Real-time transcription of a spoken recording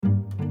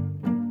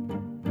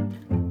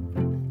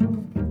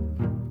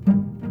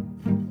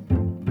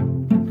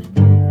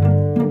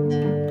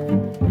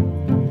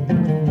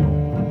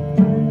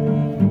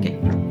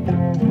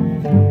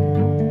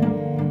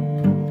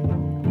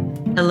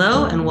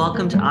Hello and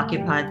welcome to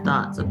Occupied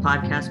Thoughts, a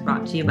podcast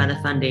brought to you by the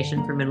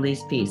Foundation for Middle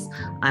East Peace.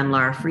 I'm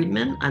Lara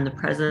Friedman. I'm the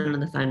president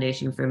of the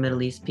Foundation for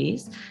Middle East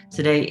Peace.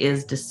 Today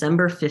is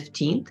December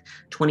 15th,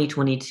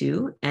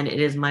 2022, and it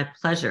is my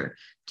pleasure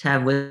to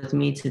have with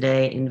me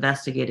today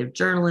investigative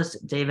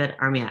journalist David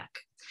Armiak.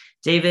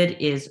 David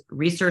is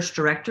research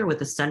director with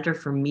the Center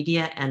for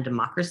Media and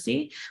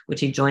Democracy, which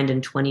he joined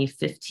in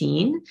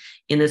 2015.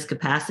 In this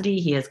capacity,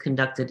 he has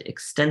conducted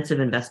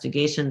extensive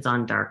investigations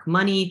on dark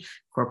money,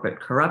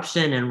 corporate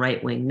corruption, and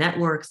right-wing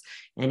networks,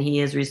 and he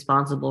is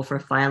responsible for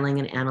filing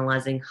and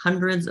analyzing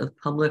hundreds of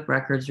public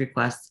records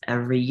requests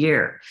every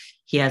year.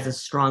 He has a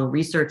strong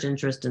research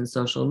interest in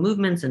social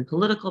movements and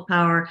political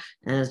power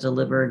and has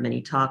delivered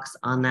many talks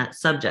on that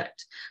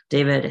subject.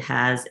 David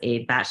has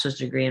a bachelor's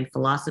degree in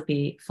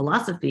philosophy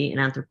and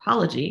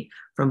anthropology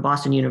from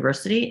Boston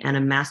University and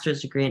a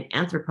master's degree in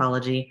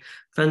anthropology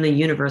from the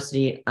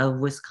University of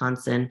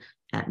Wisconsin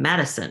at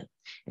Madison.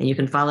 And you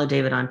can follow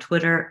David on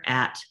Twitter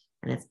and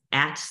it's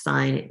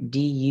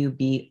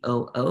 @DUBOO.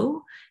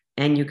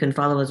 And you can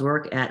follow his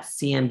work at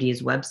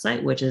CMD's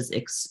website, which is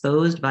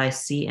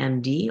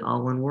exposedbycmd,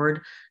 all one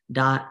word,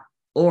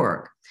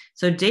 .org.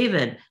 So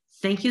David,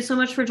 thank you so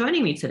much for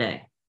joining me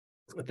today.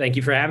 Thank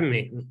you for having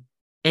me.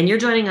 And you're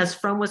joining us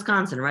from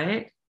Wisconsin,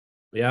 right?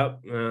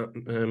 Yep.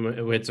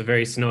 It's a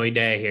very snowy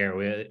day here.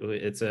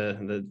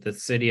 The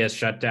city has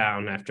shut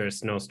down after a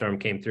snowstorm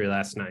came through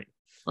last night.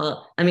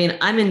 Well, I mean,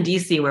 I'm in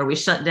DC where we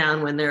shut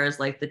down when there is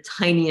like the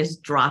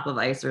tiniest drop of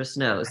ice or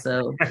snow.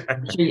 So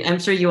I'm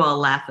sure you all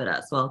laugh at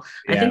us. Well,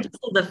 yeah. I think this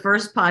is the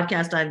first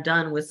podcast I've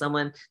done with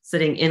someone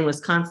sitting in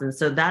Wisconsin.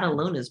 So that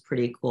alone is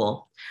pretty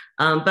cool.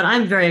 But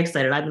I'm very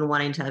excited. I've been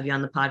wanting to have you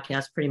on the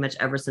podcast pretty much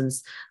ever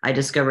since I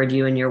discovered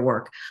you and your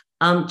work.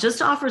 Just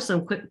to offer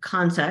some quick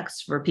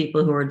context for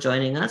people who are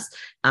joining us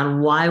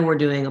on why we're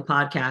doing a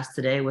podcast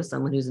today with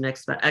someone who's an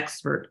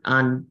expert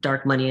on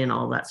dark money and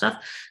all that stuff.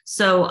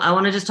 So I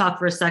want to just talk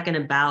for a second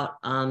about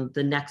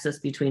the nexus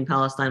between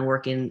Palestine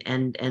work and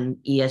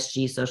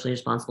ESG, socially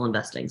responsible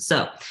investing.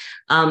 So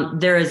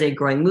there is a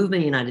growing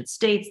movement in the United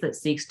States that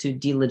seeks to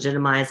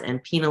delegitimize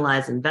and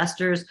penalize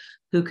investors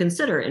who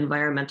consider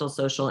environmental,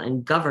 social,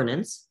 and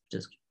governance,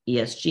 just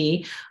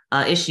ESG,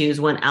 issues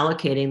when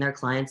allocating their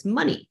clients'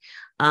 money.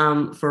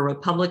 For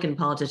Republican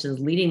politicians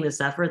leading this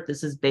effort,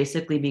 this has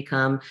basically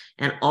become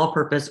an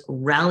all-purpose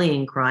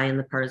rallying cry in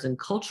the partisan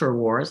culture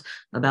wars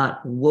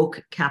about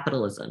woke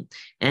capitalism.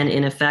 And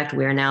in effect,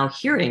 we are now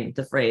hearing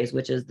the phrase,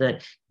 which is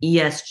that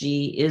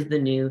ESG is the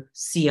new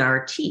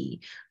CRT,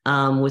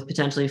 with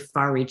potentially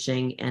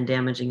far-reaching and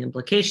damaging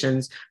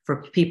implications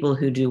for people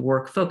who do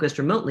work focused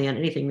remotely on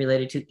anything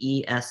related to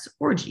E, S,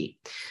 or G.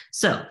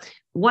 So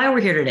why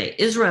we're here today,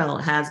 Israel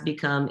has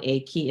become a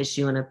key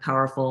issue and a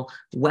powerful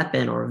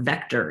weapon or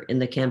vector in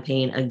the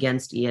campaign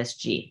against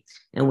ESG.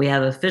 And we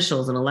have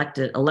officials and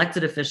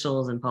elected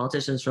officials and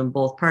politicians from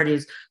both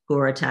parties who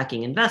are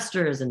attacking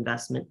investors,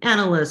 investment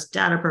analysts,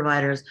 data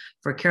providers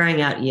for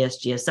carrying out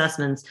ESG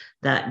assessments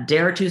that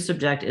dare to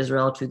subject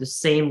Israel to the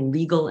same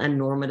legal and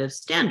normative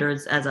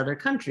standards as other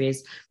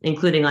countries,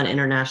 including on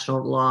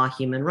international law,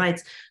 human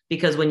rights,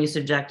 because when you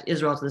subject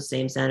Israel to the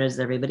same standards as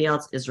everybody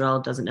else, Israel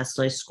doesn't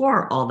necessarily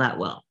score all that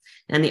well.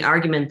 And the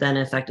argument then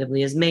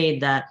effectively is made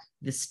that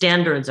the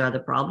standards are the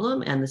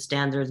problem and the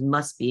standards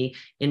must be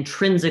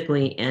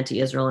intrinsically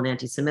anti-Israel and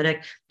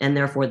anti-Semitic, and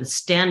therefore the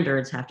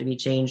standards have to be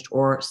changed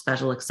or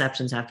special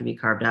exceptions have to be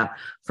carved out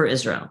for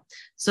Israel.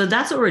 So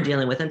that's what we're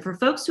dealing with. And for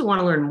folks who want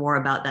to learn more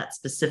about that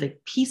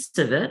specific piece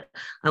of it,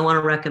 I want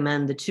to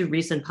recommend the two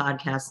recent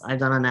podcasts I've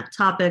done on that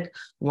topic,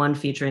 one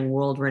featuring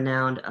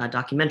world-renowned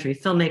documentary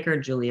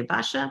filmmaker Julia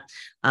Basha,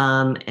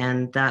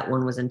 and that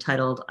one was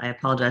entitled, I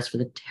apologize for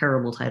the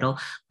terrible title,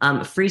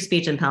 Free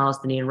Speech and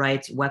Palestinian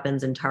Rights,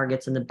 Weapons and Targets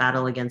in the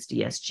Battle Against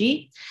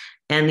ESG.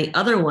 And the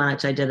other one,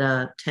 which I did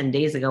 10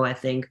 days ago, I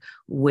think,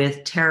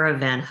 with Tara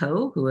Van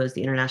Ho, who is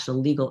the international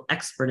legal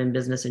expert in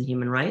business and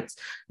human rights.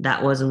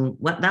 That one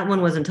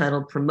was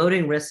entitled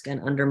Promoting Risk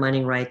and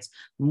Undermining Rights,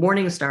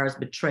 Morningstar's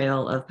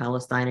Betrayal of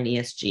Palestine and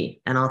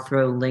ESG. And I'll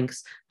throw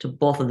links to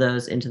both of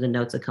those into the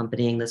notes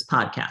accompanying this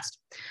podcast.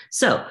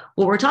 So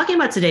what we're talking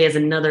about today is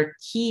another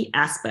key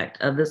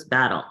aspect of this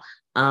battle.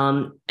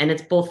 And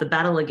it's both the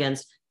battle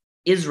against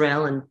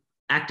Israel and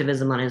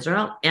activism on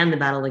Israel and the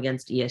battle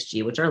against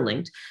ESG, which are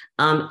linked.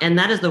 And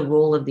that is the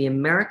role of the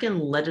American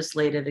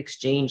Legislative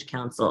Exchange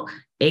Council,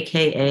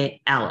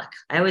 AKA ALEC.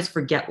 I always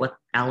forget what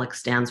ALEC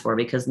stands for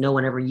because no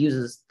one ever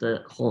uses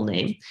the whole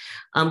name.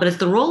 But it's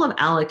the role of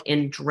ALEC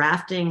in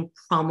drafting,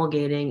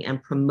 promulgating,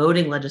 and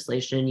promoting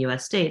legislation in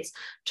US states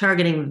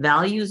targeting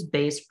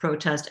values-based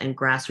protest and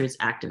grassroots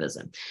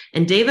activism.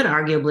 And David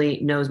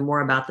arguably knows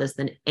more about this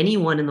than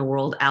anyone in the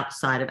world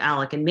outside of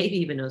ALEC, and maybe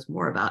even knows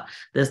more about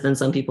this than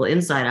some people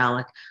inside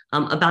ALEC,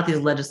 about these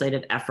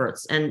legislative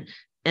efforts. And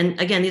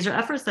again, these are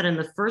efforts that in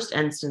the first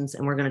instance,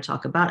 and we're going to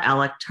talk about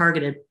ALEC,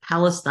 targeted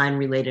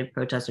Palestine-related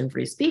protest and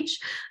free speech,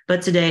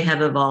 but today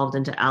have evolved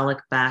into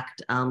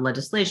ALEC-backed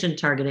legislation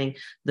targeting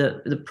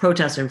the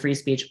protest and free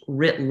speech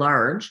writ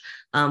large,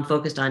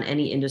 focused on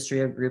any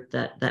industry or group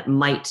that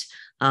might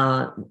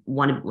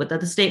that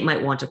the state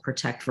might want to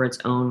protect for its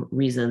own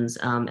reasons,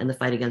 and the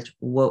fight against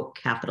woke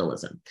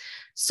capitalism.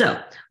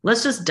 So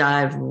let's just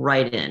dive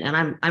right in.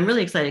 And I'm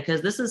really excited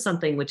because this is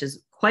something which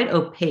is quite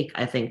opaque,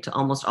 I think, to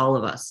almost all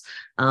of us.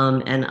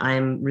 And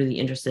I'm really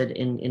interested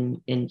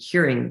in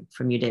hearing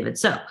from you, David.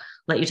 So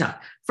let you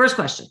talk. First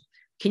question,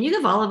 can you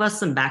give all of us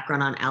some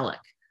background on ALEC?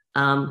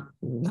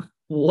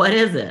 What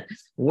is it?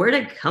 Where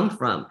did it come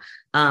from?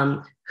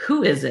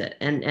 Who is it?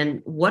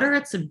 And what are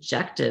its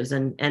objectives?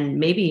 And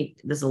maybe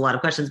this is a lot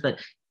of questions,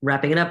 but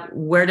wrapping it up,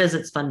 where does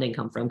its funding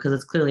come from? Because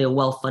it's clearly a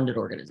well-funded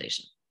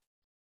organization.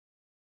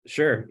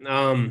 Sure.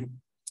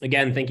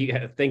 Again,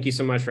 thank you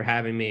so much for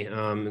having me.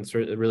 It's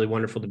really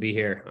wonderful to be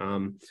here.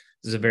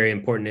 This is a very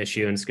important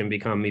issue, and it's going to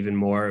become even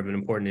more of an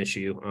important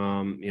issue,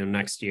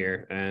 next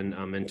year and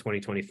in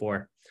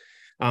 2024.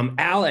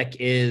 ALEC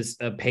is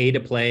a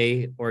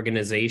pay-to-play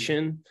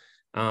organization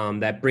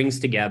that brings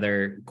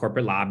together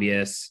corporate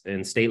lobbyists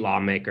and state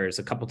lawmakers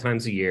a couple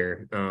times a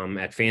year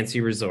at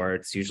fancy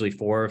resorts, usually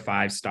 4 or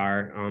 5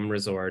 star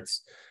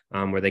resorts,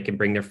 where they can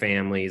bring their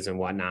families and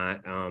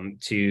whatnot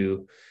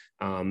to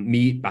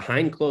meet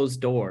behind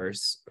closed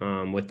doors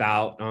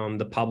without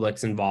the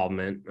public's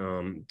involvement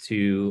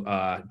to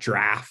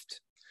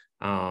draft,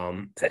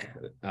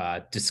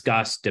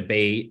 discuss,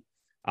 debate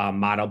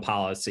model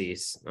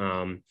policies.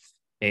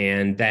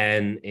 And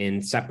then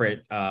in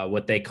separate,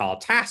 what they call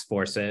task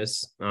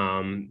forces,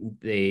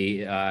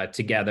 they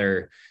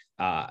together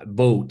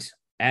vote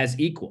as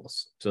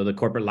equals. So the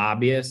corporate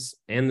lobbyists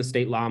and the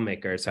state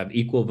lawmakers have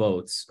equal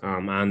votes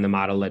on the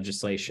model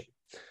legislation.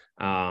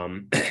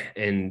 And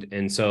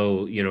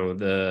so,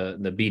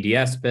 the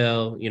BDS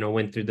bill,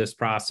 went through this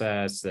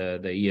process, the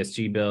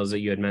ESG bills that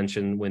you had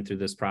mentioned went through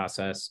this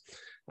process.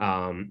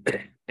 And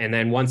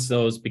then once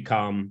those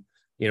become,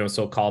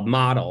 so-called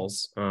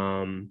models,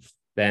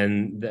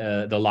 then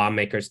the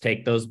lawmakers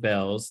take those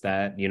bills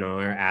that,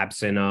 are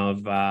absent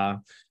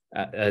of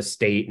a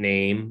state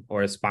name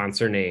or a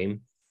sponsor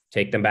name,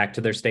 take them back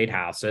to their state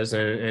houses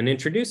and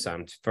introduce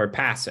them for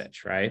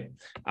passage, right?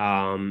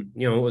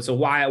 So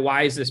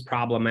why is this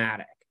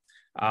problematic?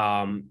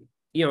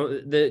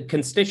 The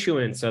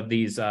constituents of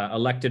these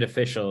elected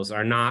officials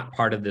are not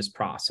part of this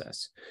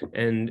process.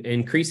 And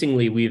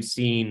increasingly, we've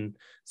seen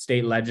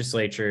state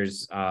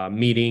legislatures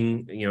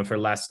meeting, for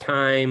less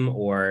time,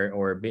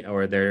 or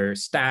their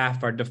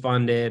staff are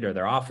defunded, or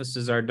their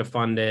offices are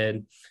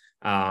defunded.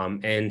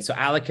 And so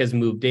ALEC has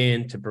moved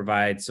in to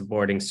provide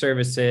supporting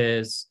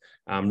services,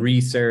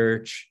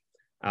 research,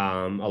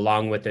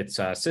 along with its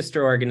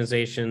sister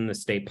organization, the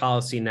State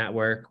Policy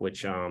Network,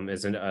 which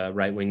is a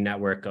right-wing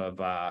network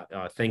of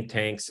think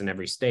tanks in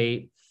every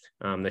state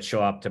that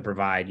show up to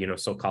provide,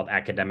 so-called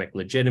academic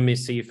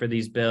legitimacy for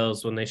these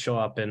bills when they show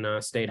up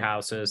in state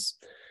houses.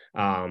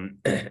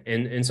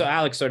 And so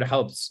ALEC sort of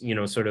helps,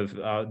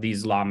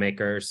 these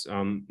lawmakers,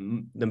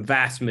 the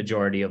vast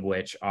majority of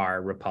which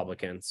are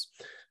Republicans,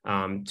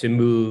 to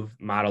move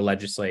model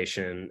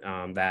legislation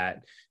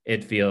that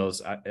it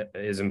feels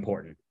is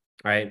important,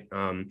 right?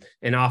 And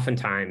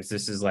oftentimes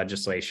this is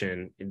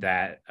legislation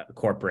that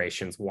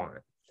corporations want.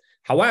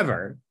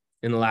 However,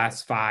 in the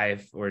last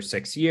 5 or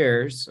 6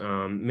 years,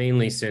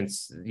 mainly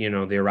since,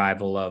 the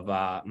arrival of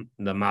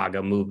the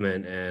MAGA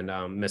movement and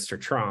Mr.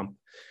 Trump,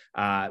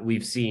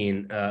 we've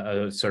seen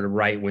a sort of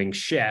right-wing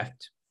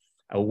shift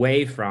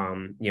away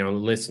from,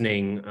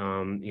 listening,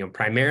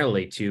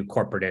 primarily to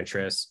corporate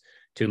interests,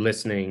 to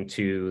listening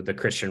to the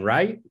Christian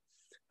right,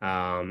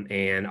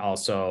 and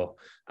also,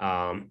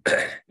 those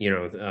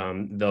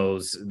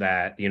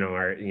that,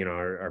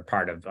 are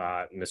part of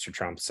Mr.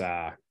 Trump's,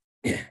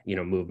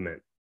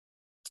 movement.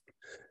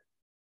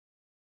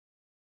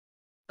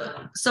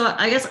 So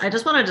I guess I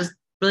just want to just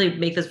really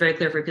make this very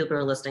clear for people who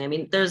are listening. I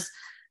mean,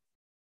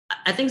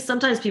 I think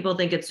sometimes people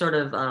think it's sort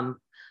of a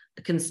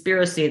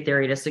conspiracy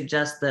theory to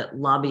suggest that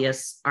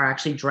lobbyists are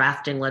actually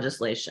drafting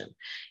legislation.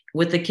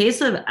 With the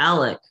case of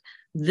ALEC,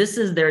 this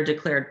is their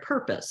declared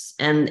purpose,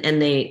 and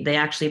they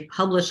actually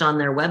publish on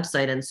their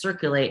website and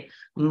circulate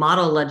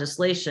model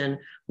legislation,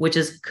 which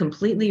is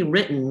completely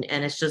written,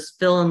 and it's just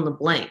fill in the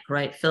blank,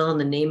 right? Fill in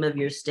the name of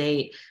your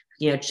state,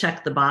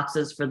 check the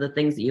boxes for the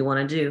things that you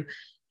want to do.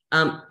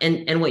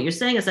 And what you're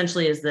saying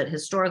essentially is that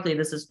historically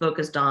this is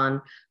focused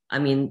on,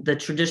 the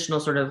traditional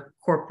sort of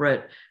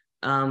corporate,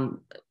 I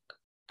don't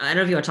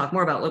know if you want to talk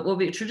more about what will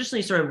be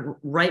traditionally sort of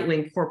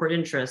right-wing corporate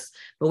interests,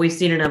 but we've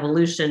seen an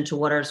evolution to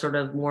what are sort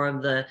of more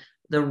of the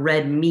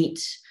red meat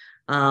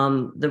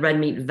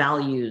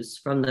values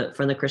from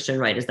the Christian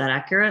right. Is that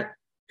accurate?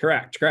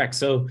 Correct.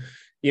 So,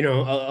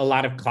 a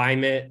lot of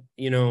climate,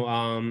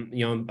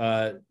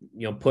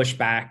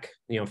 pushback,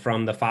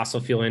 from the fossil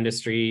fuel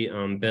industry,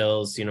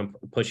 bills,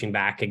 pushing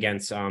back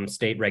against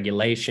state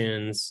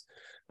regulations,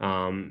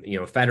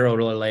 federal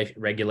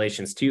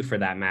regulations too, for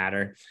that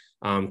matter,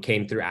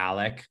 came through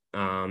ALEC.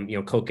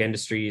 Koch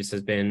Industries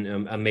has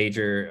been a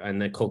major,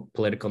 and the Koch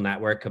political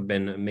network have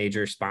been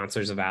major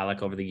sponsors of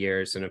ALEC over the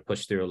years and have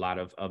pushed through a lot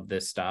of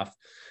this stuff.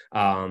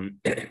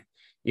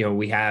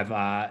 we have,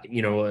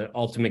 an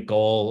ultimate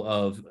goal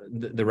of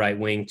the right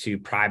wing to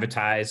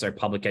privatize our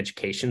public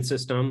education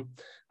system.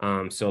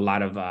 So a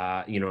lot of,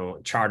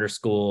 charter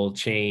school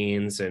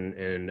chains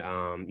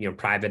and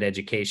private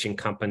education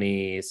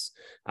companies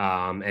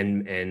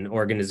and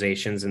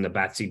organizations in the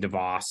Betsy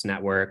DeVos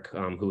network,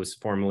 who was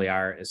formerly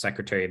our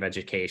Secretary of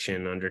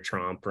Education under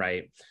Trump,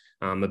 right?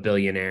 A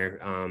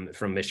billionaire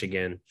from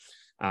Michigan.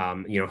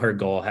 Her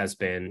goal has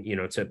been,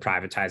 to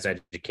privatize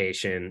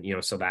education,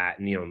 so that,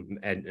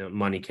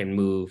 money can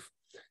move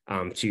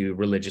to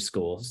religious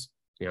schools,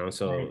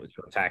 so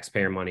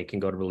taxpayer money can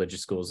go to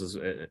religious schools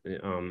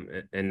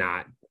and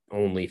not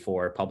only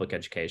for public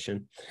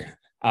education.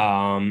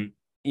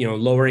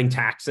 Lowering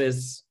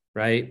taxes,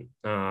 right?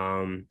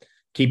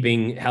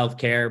 Keeping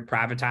healthcare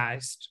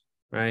privatized,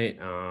 right?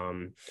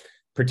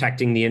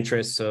 Protecting the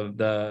interests of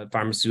the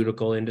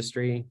pharmaceutical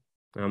industry.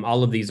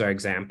 All of these are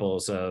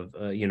examples of,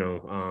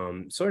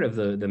 sort of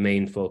the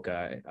main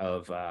foci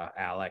of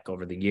ALEC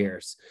over the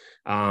years.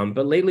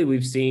 But lately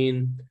we've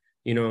seen,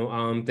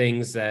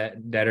 things that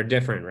are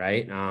different,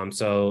 right?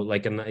 So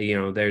like,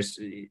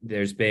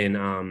 there's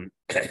been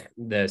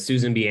the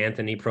Susan B.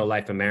 Anthony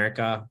Pro-Life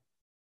America,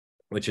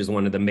 which is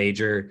one of the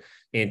major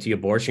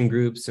anti-abortion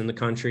groups in the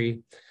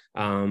country,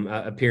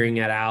 appearing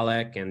at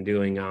ALEC and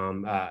doing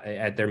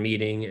at their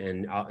meeting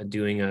and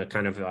doing a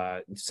kind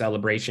of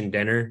celebration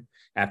dinner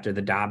after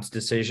the Dobbs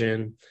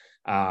decision.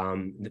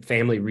 The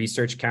Family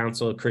Research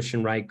Council, a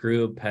Christian right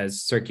group,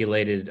 has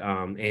circulated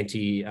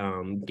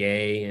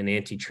anti-gay and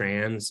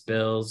anti-trans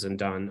bills and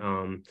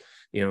done,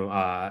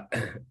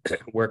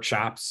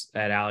 workshops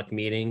at ALEC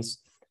meetings.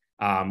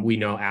 We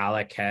know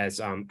ALEC has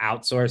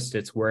outsourced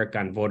its work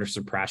on voter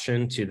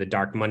suppression to the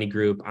dark money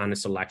group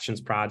Honest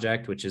Elections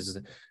Project, which is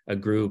a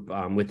group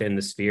within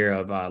the sphere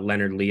of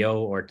Leonard Leo,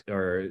 or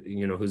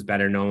who's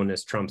better known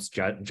as Trump's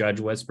judge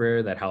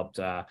whisperer, that helped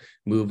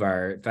move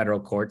our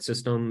federal court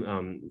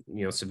system,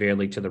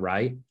 severely to the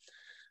right.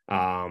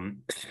 I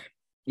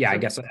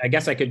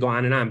guess I could go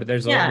on and on, but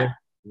there's a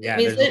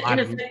lot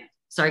of.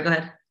 Sorry, go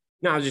ahead.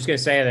 No, I was just going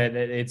to say that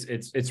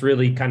it's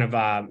really kind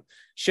of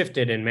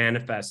shifted and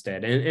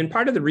manifested, and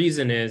part of the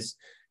reason is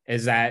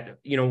that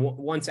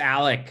once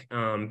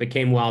ALEC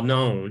became well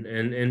known,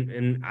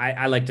 and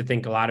I like to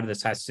think a lot of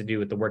this has to do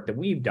with the work that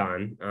we've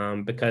done,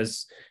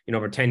 because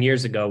over 10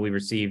 years ago we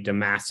received a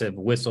massive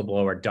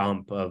whistleblower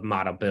dump of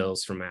model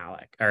bills from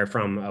ALEC, or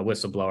from a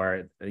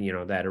whistleblower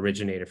that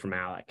originated from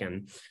ALEC,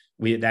 and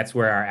that's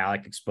where our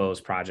ALEC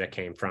Exposed project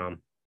came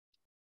from.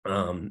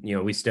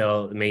 We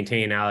still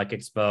maintain ALEC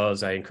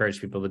Exposed. I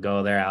encourage people to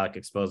go there,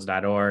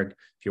 alecexposed.org.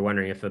 If you're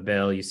wondering if a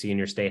bill you see in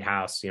your state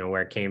house,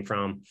 where it came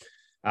from.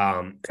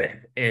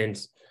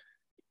 It's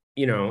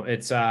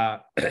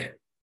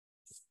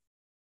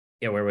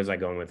where was I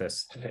going with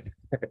this? So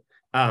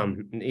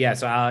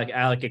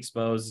ALEC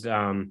Exposed,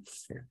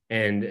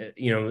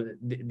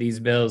 these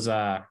bills,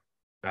 I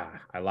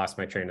lost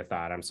my train of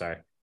thought. I'm sorry.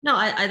 No,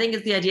 I think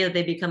it's the idea that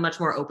they become much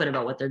more open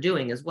about what they're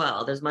doing as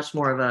well. There's much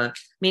more of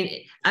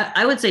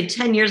I would say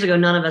 10 years ago,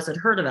 none of us had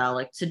heard of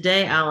ALEC.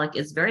 Today, ALEC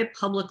is very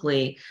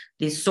publicly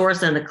the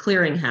source and the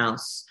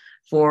clearinghouse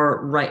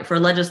for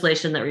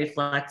legislation that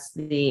reflects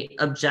the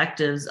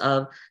objectives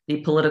of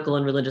the political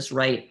and religious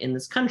right in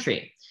this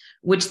country,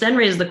 which then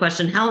raises the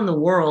question, how in the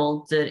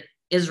world did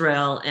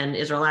Israel and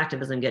Israel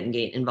activism get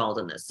involved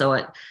in this?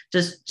 So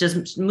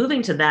just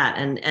moving to that,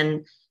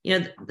 and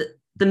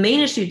the main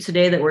issue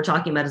today that we're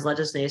talking about is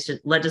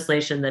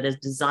legislation that is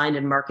designed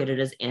and marketed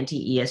as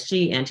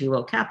anti-ESG,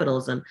 anti-woke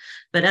capitalism.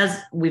 But as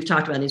we've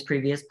talked about in these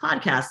previous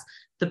podcasts,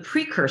 the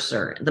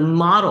precursor, the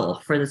model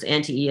for this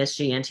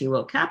anti-ESG,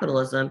 anti-woke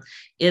capitalism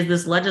is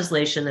this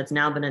legislation that's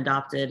now been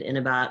adopted in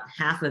about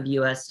half of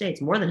US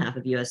states, more than half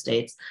of US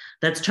states,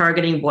 that's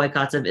targeting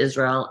boycotts of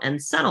Israel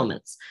and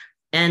settlements.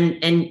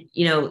 And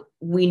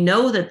we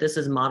know that this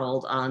is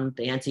modeled on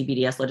the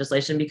anti-BDS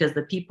legislation because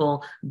the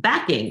people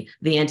backing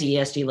the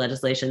anti-ESG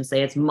legislation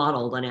say it's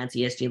modeled on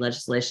anti-ESG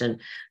legislation.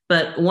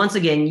 But once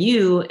again,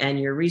 you and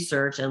your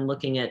research and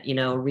looking at,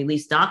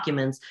 released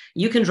documents,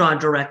 you can draw a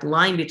direct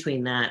line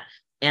between that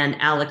and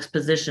ALEC's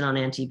position on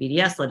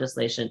anti-BDS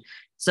legislation.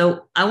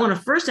 So I want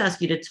to first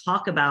ask you to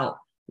talk about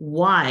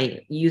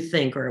why you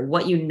think, or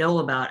what you know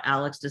about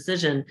ALEC's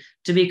decision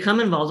to become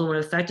involved in what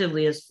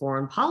effectively is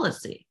foreign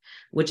policy,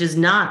 which is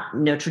not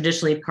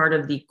traditionally part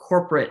of the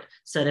corporate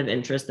set of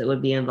interests that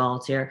would be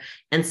involved here.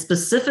 And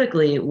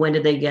specifically, when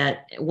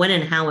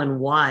and how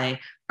and why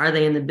are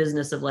they in the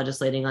business of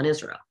legislating on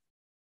Israel?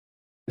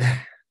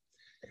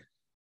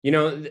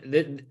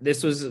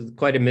 This was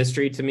quite a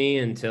mystery to me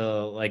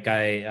until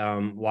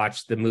I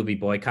watched the movie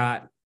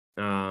Boycott.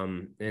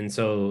 And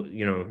so,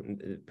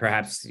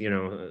 perhaps,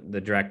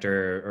 the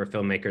director or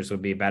filmmakers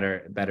would be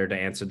better to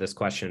answer this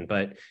question.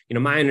 But,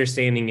 my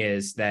understanding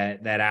is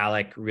that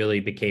ALEC really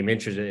became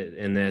interested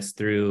in this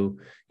through,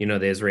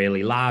 the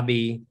Israeli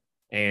lobby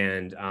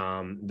and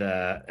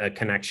the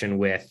connection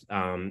with,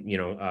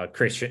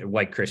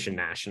 white Christian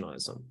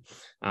nationalism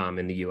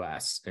in the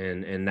U.S.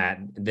 and that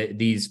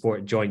these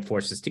joint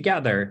forces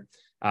together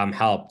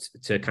helped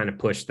to kind of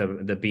push the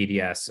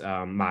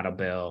BDS model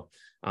bill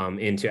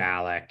into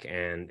ALEC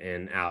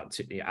and out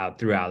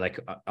through ALEC.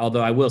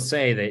 Although I will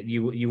say that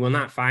you will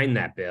not find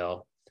that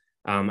bill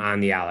on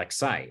the ALEC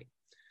site.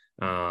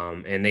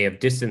 And they have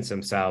distanced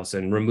themselves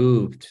and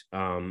removed,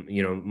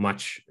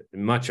 much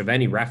of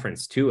any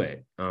reference to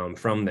it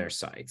from their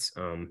sites.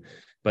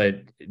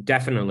 But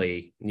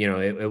definitely,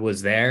 it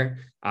was there.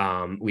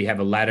 We have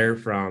a letter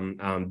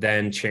from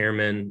then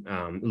Chairman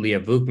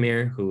Leah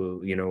Vukmir,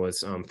 who,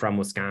 was from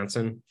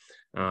Wisconsin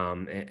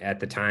at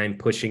the time,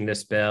 pushing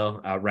this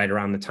bill right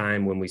around the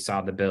time when we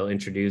saw the bill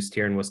introduced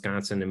here in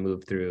Wisconsin and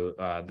moved through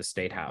the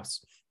State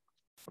House.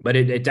 But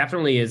it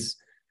definitely is,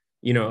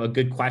 a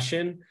good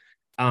question.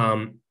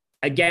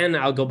 Again,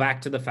 I'll go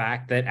back to the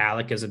fact that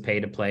ALEC is a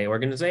pay-to-play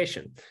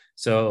organization.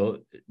 So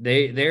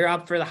they're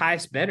up for the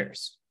highest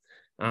bidders.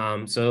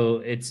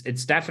 So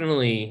it's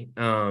definitely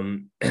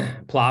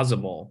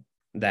plausible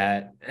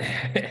that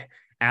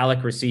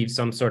ALEC received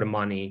some sort of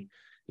money,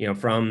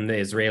 from the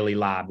Israeli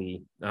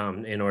lobby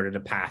in order to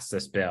pass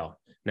this bill.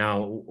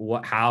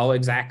 Now, how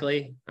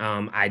exactly?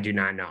 I do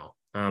not know.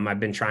 I've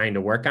been trying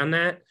to work on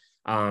that.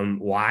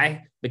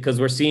 Why?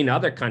 Because we're seeing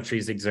other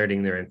countries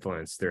exerting their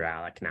influence through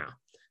ALEC now.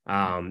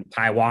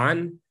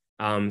 Taiwan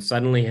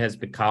suddenly has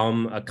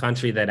become a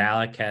country that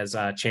ALEC has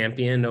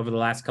championed over the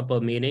last couple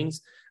of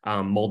meetings.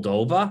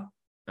 Moldova,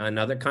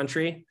 another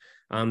country,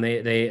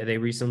 they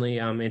recently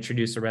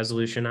introduced a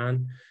resolution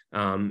on.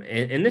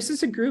 And this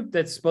is a group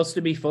that's supposed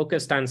to be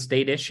focused on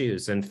state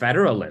issues and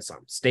federalism,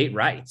 state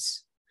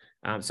rights.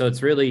 So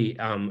it's really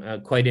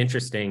quite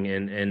interesting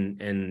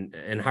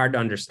and hard to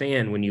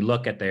understand when you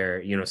look at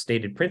their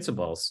stated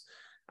principles.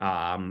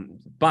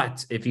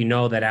 But if you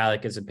know that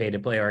ALEC is a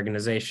pay-to-play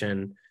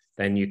organization,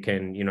 then you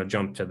can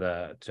jump to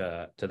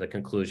the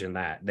conclusion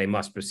that they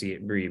must be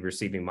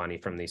receiving money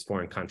from these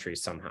foreign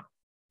countries somehow.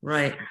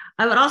 Right.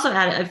 I would also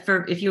add,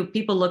 if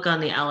people look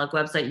on the ALEC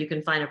website, you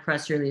can find a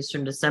press release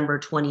from December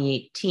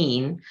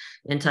 2018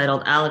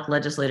 entitled "ALEC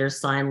Legislators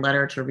Sign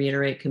Letter to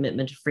Reiterate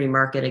Commitment to Free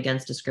Market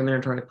Against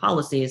Discriminatory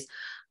Policies,"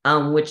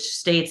 which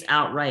states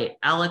outright,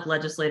 ALEC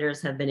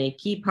legislators have been a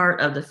key part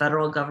of the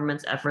federal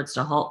government's efforts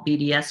to halt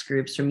BDS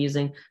groups from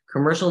using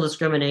commercial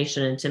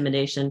discrimination and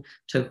intimidation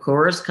to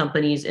coerce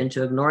companies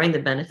into ignoring the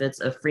benefits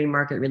of free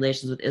market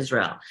relations with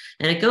Israel.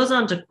 And it goes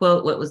on to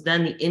quote what was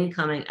then the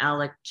incoming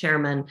ALEC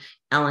chairman,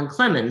 Alan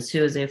Clemens,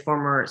 who is a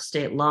former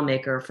state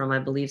lawmaker from, I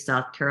believe,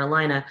 South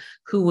Carolina,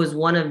 who was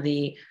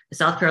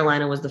South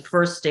Carolina was the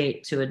first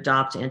state to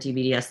adopt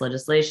anti-BDS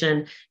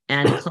legislation.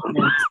 And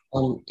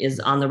Clemens is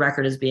on the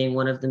record as being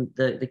one of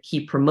the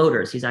key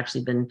promoters. He's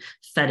actually been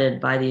feted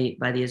by the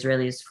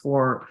Israelis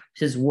for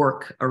his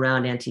work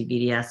around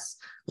anti-BDS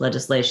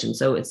legislation.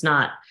 So it's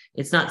not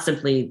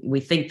simply we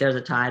think there's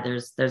a tie.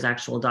 There's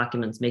actual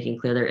documents making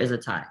clear there is a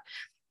tie.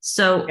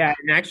 So yeah,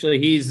 and actually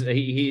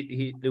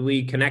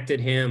we connected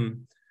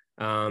him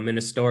in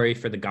a story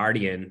for The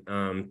Guardian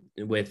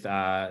with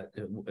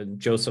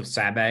Joseph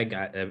Sabag.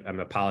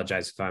 I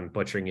apologize if I'm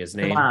butchering his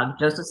name.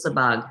 Joseph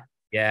Sabag.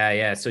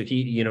 Yeah. So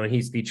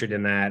he's featured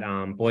in that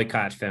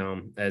boycott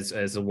film as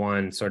the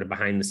one sort of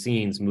behind the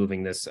scenes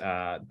moving this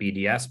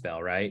BDS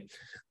bill, right?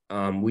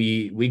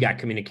 We got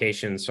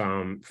communications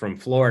from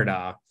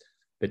Florida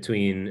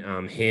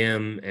between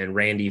him and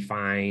Randy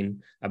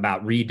Fine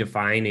about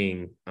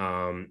redefining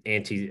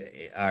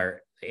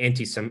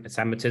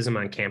anti-Semitism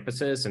on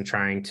campuses and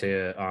trying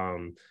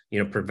to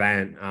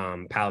prevent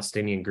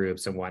Palestinian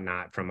groups and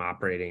whatnot from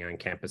operating on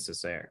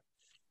campuses there.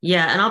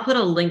 Yeah, and I'll put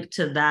a link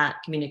to that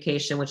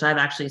communication, which I've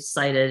actually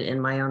cited in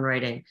my own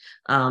writing.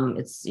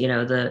 It's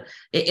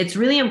it's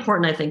really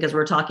important, I think, as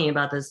we're talking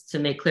about this, to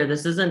make clear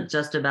this isn't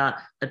just about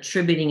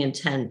attributing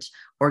intent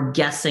or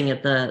guessing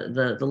at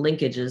the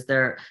linkages.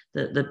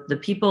 The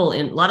people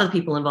a lot of the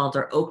people involved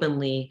are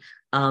openly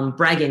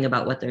bragging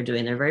about what they're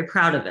doing. They're very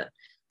proud of it.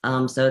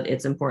 So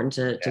it's important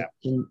to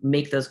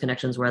make those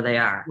connections where they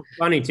are. It's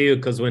funny too,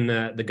 because when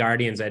the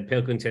Guardians, Ed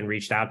Pilkington,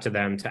 reached out to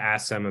them to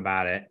ask them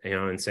about it,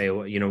 and say,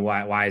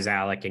 why is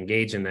ALEC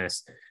engaged in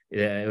this?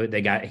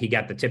 He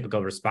got the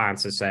typical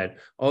response that said,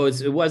 "Oh,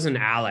 it wasn't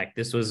ALEC.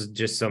 This was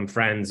just some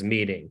friends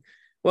meeting."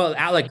 Well,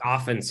 ALEC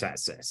often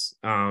says this.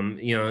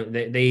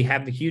 They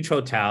have the huge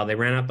hotel. They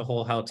rent out the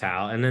whole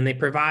hotel, and then they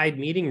provide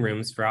meeting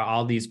rooms for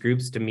all these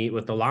groups to meet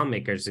with the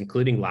lawmakers,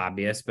 including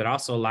lobbyists, but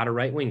also a lot of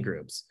right-wing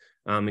groups.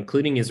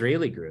 Including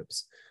Israeli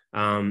groups.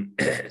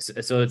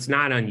 So it's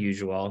not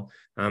unusual.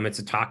 It's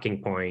a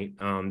talking point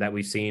that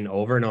we've seen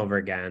over and over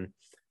again.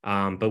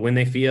 But when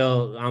they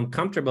feel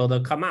comfortable, they'll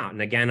come out.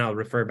 And again, I'll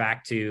refer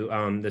back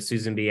to the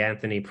Susan B.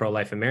 Anthony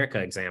Pro-Life America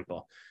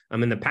example.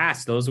 In the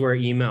past, those were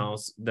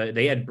emails that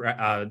they had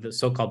the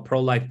so-called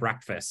pro-life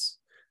breakfasts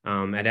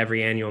at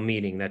every annual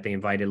meeting that they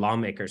invited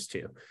lawmakers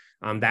to.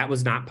 That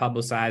was not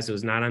publicized. It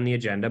was not on the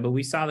agenda, but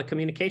we saw the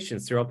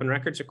communications through open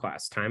records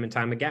requests time and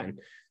time again.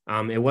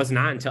 It was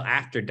not until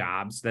after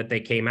Dobbs that they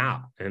came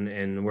out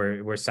and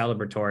were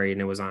celebratory and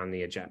it was on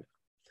the agenda.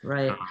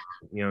 Right.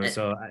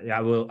 So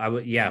I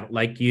would,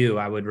 like you,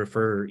 I would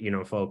refer,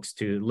 folks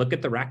to look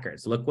at the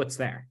records, look what's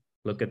there.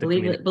 Look at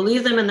the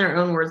believe them in their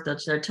own words,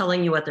 that they're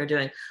telling you what they're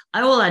doing.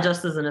 I will add,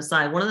 just as an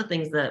aside, one of the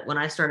things that when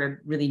I started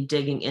really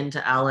digging into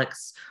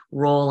Alec's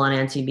role on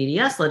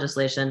anti-BDS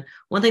legislation,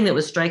 one thing that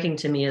was striking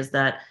to me is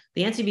that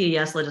the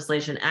anti-BDS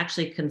legislation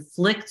actually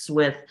conflicts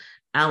with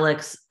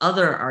Alec's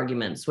other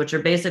arguments, which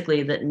are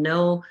basically that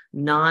no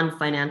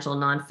non-financial,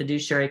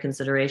 non-fiduciary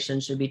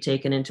consideration should be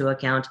taken into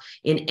account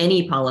in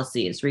any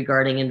policies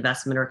regarding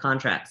investment or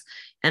contracts.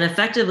 And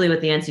effectively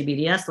with the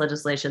anti-BDS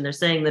legislation, they're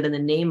saying that in the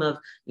name of,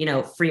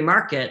 free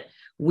market,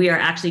 we are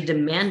actually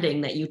demanding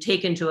that you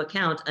take into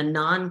account a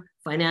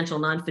non-financial,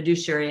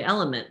 non-fiduciary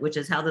element, which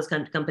is how this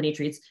company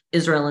treats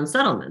Israel and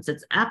settlements.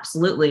 It's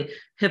absolutely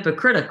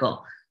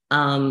hypocritical,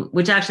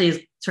 which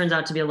actually turns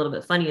out to be a little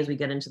bit funny as we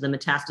get into the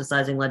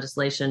metastasizing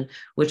legislation,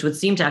 which would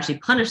seem to actually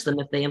punish them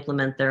if they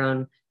implement their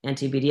own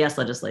anti-BDS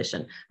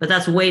legislation. But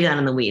that's way down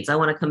in the weeds. I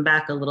want to come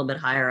back a little bit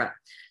higher up.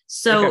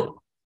 So okay.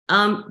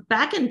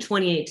 Back in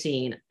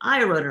 2018,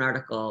 I wrote an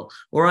article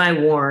where I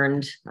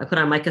put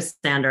on my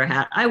Cassander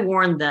hat, I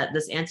warned that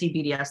this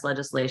anti-BDS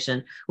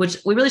legislation, which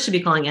we really should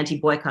be calling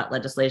anti-boycott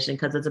legislation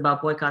because it's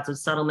about boycotts of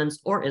settlements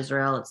or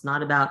Israel. It's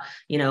not about,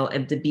 the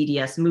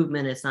BDS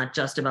movement. It's not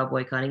just about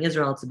boycotting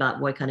Israel. It's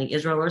about boycotting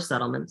Israel or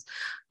settlements.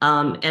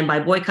 And by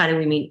boycotting,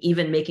 we mean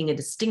even making a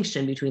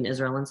distinction between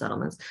Israel and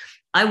settlements.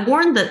 I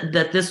warned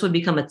that this would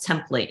become a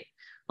template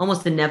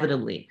almost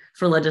inevitably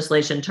for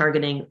legislation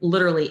targeting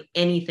literally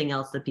anything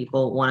else that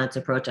people wanted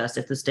to protest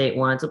if the state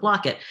wanted to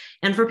block it.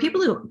 And for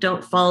people who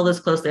don't follow this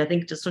closely, I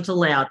think just to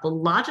lay out, the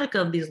logic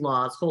of these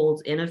laws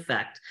holds in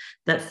effect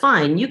that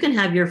fine, you can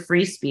have your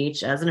free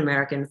speech as an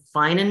American,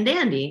 fine and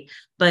dandy,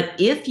 but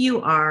if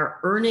you are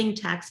earning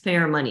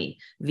taxpayer money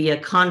via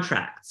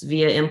contracts,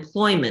 via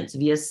employment,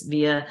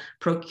 via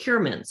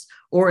procurements,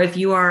 or if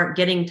you are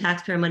getting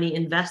taxpayer money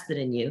invested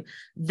in you,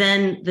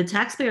 then the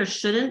taxpayer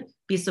shouldn't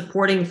be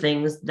supporting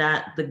things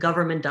that the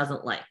government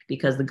doesn't like,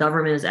 because the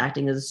government is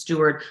acting as a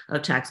steward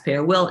of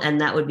taxpayer will,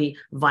 and that would be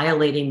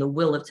violating the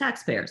will of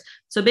taxpayers.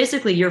 So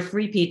basically, your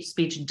free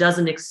speech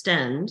doesn't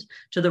extend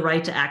to the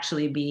right to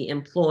actually be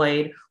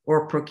employed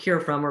or procure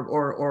from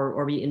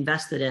or be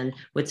invested in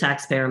with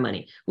taxpayer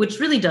money, which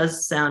really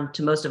does sound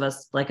to most of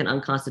us like an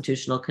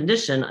unconstitutional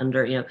condition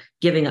under,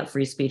 giving up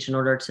free speech in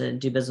order to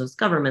do business with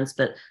governments,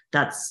 but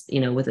that's,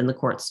 within the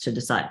courts to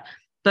decide.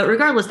 But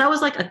regardless, that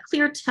was like a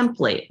clear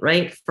template,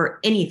 right, for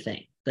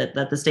anything that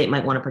the state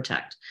might want to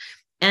protect.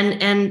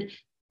 And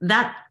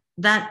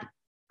that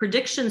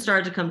prediction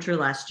started to come true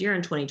last year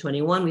in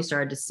 2021. We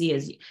started to see,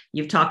 as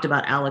you've talked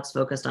about, Alex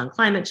focused on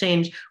climate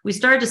change, we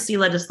started to see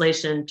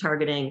legislation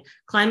targeting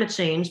climate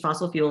change,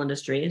 fossil fuel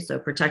industry, so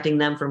protecting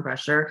them from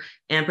pressure,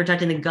 and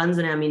protecting the guns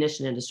and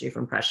ammunition industry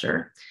from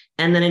pressure.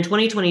 And then in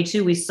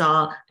 2022, we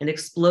saw an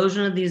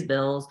explosion of these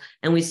bills,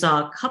 and we saw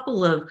a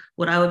couple of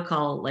what I would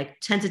call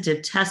like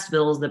tentative test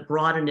bills that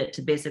broadened it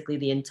to basically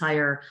the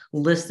entire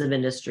list of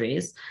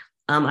industries.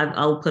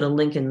 I'll put a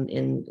link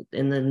in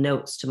the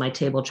notes to my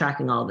table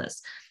tracking all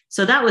this.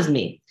 So that was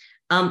me.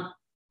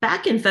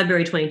 Back in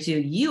February 22,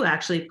 you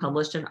actually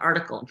published an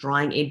article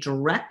drawing a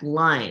direct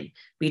line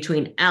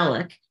between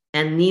ALEC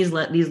and these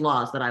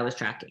laws that I was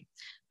tracking,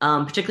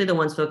 particularly the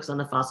ones focused on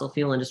the fossil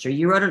fuel industry.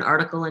 You wrote an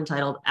article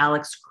entitled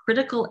 "ALEC's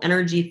Critical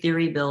Energy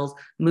Theory Bills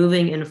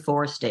Moving in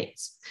 4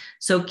 States."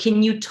 So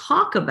can you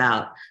talk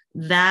about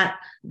that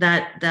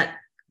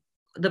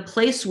the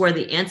place where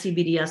the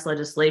anti-BDS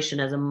legislation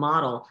as a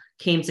model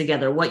came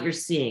together, what you're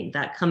seeing,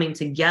 that coming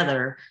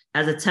together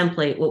as a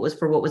template, what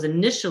was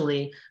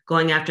initially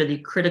going after the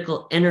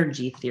critical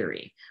energy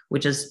theory,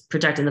 which is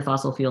protecting the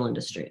fossil fuel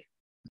industry?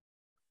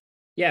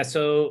 Yeah,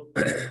 so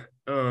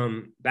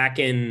back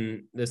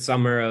in the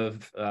summer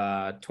of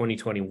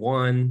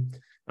 2021,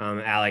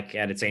 ALEC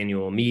at its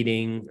annual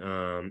meeting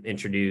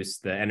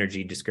introduced the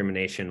Energy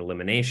Discrimination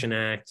Elimination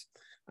Act,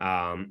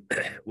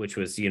 which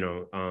was,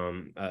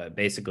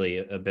 basically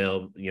a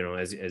bill,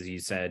 as you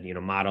said,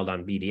 modeled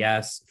on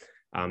BDS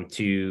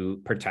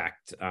to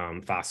protect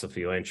fossil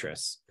fuel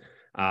interests.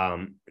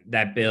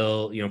 That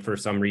bill, for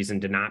some reason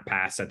did not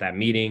pass at that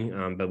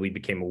meeting, but we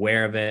became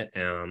aware of it.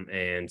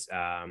 And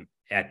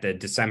at the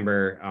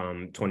December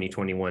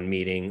 2021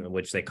 meeting,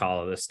 which they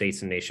call the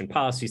States and Nation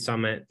Policy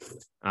Summit,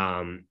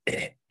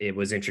 it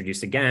was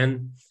introduced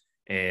again.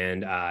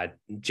 And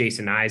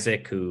Jason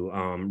Isaac, who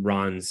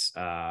runs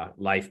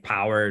Life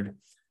Powered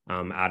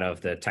out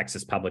of the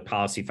Texas Public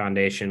Policy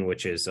Foundation,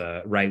 which is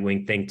a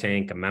right-wing think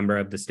tank, a member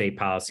of the State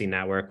Policy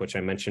Network, which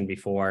I mentioned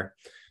before,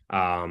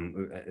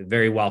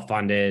 very well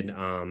funded.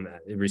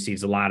 It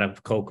receives a lot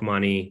of Koch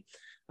money,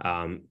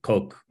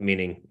 Koch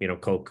meaning,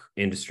 Koch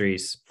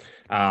Industries,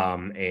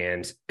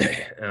 and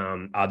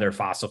other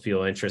fossil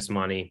fuel interest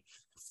money.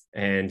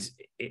 And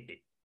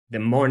the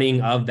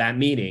morning of that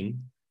meeting,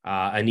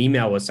 an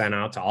email was sent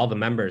out to all the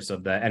members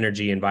of the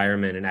Energy,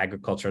 Environment, and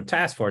Agricultural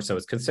Task Force that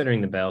was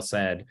considering the bill,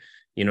 said,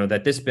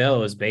 that this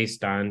bill is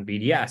based on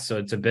BDS. So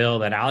it's a bill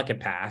that ALEC had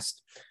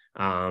passed,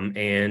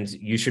 and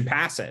you should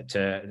pass it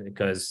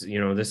because,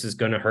 this is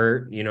going to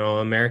hurt,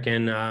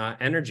 American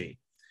energy,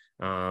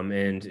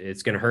 and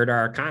it's going to hurt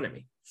our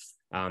economy.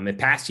 It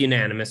passed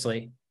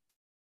unanimously.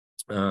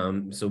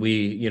 So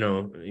we,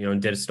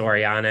 did a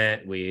story on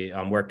it. We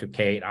worked with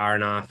Kate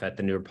Aronoff at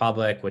the New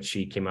Republic, which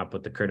she came up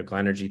with the critical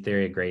energy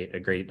theory, a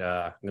great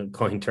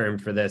coin term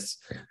for this.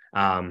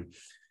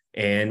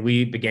 And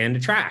we began to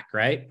track,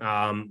 right?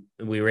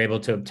 We were able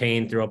to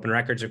obtain through open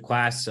records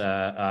requests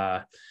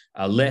a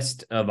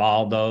list of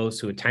all those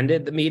who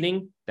attended the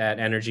meeting, that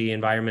Energy,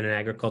 Environment, and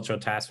Agricultural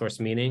Task Force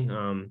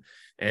meeting.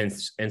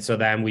 And so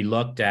then we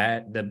looked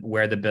at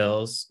where the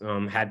bills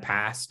had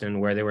passed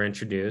and where they were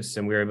introduced,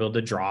 and we were able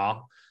to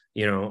draw,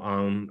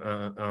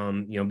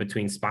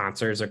 between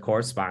sponsors or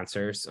core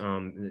sponsors,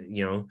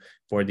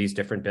 for these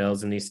different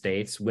bills in these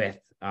states with,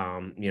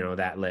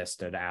 that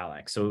list at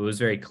ALEC. So it was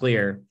very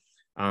clear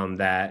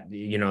that,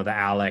 the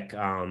ALEC,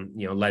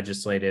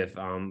 legislative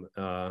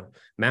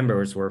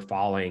members were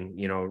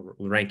following,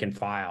 rank and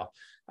file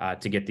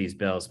to get these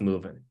bills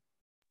moving.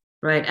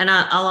 Right. And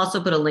I'll also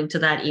put a link to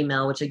that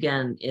email, which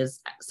again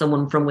is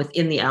someone from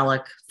within the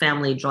ALEC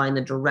family drawing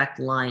the direct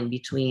line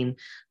between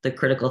the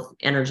critical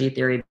energy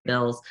theory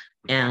bills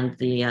and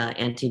the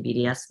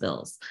anti-BDS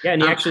bills. Yeah,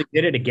 and he actually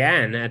did it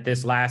again at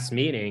this last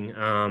meeting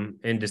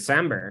in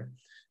December,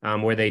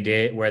 where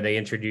they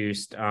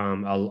introduced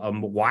a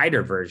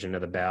wider version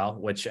of the bill,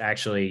 which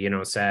actually,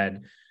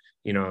 said,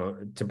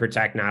 to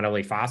protect not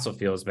only fossil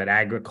fuels, but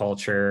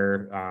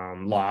agriculture,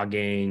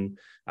 logging,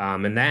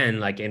 and then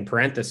like in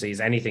parentheses,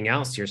 anything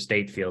else your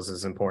state feels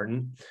is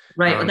important.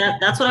 Right.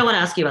 That's what I want to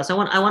ask you about. So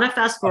I want to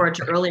fast forward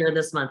to earlier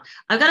this month.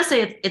 I've got to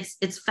say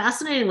it's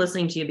fascinating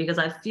listening to you, because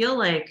I feel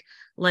like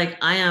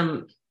I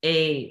am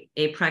a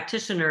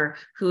practitioner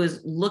who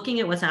is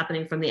looking at what's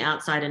happening from the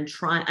outside and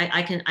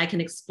I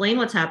can explain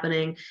what's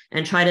happening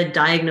and try to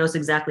diagnose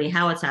exactly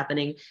how it's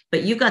happening,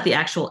 but you've got the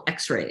actual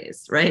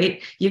x-rays,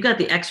 right? You've got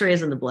the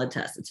x-rays and the blood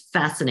tests. It's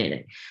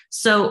fascinating.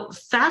 So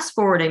fast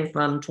forwarding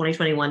from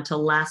 2021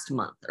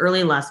 to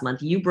early last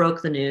month, you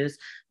broke the news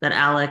that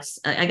ALEC,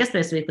 I guess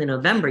basically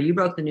November, you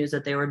broke the news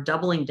that they were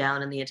doubling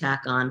down in the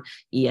attack on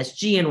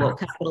ESG and woke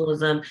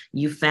capitalism.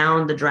 You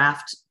found the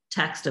draft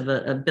text of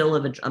a bill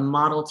of a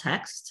model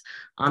text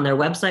on their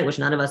website, which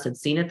none of us had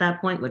seen at that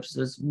point, which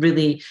was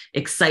really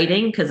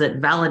exciting because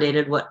it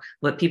validated what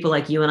people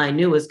like you and I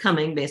knew was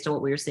coming based on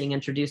what we were seeing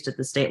introduced at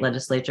the state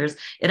legislatures.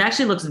 It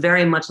actually looks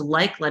very much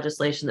like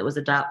legislation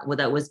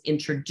that was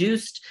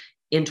introduced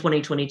in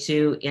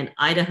 2022 in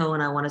Idaho,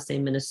 and I want to say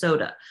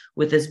Minnesota,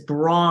 with this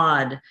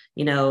broad,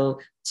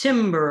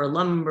 timber,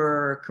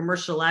 lumber,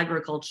 commercial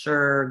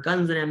agriculture,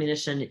 guns and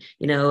ammunition.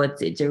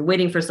 They're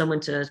waiting for someone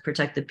to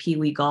protect the Pee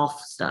Wee golf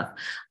stuff.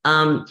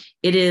 So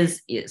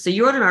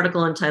you wrote an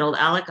article entitled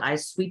 "ALEC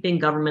Eyes Sweeping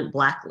Government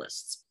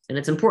Blacklists," and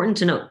it's important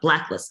to note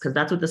blacklists because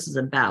that's what this is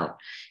about.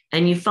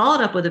 And you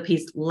followed up with a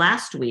piece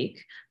last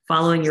week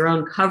following your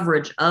own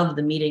coverage of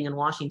the meeting in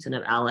Washington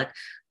of ALEC.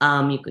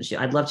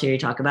 I'd love to hear you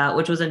talk about,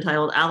 which was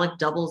entitled "ALEC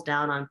Doubles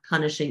Down on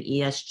Punishing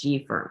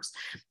ESG Firms."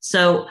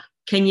 So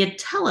can you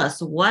tell us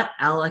what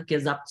ALEC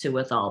is up to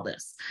with all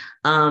this?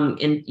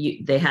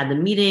 They had the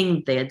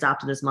meeting, they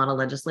adopted this model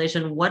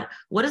legislation. What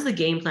is the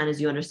game plan as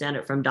you understand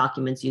it from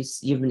documents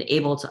you've been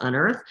able to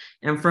unearth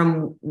and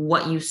from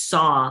what you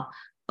saw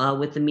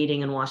with the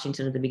meeting in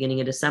Washington at the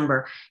beginning of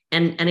December?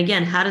 And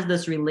again, how does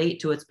this relate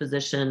to its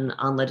position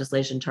on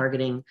legislation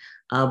targeting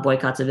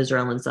boycotts of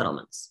Israel and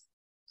settlements?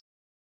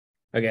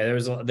 Okay, there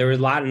was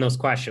a lot in those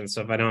questions,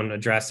 so if I don't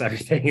address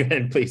everything,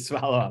 then please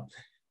follow up.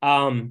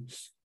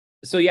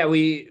 So yeah,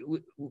 we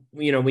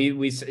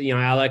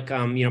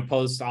ALEC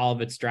posed all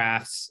of its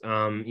drafts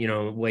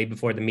way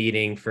before the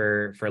meeting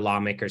for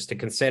lawmakers to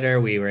consider.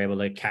 We were able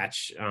to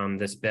catch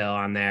this bill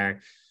on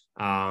there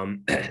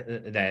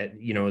that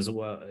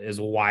is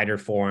a wider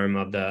form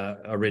of the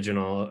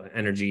original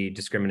Energy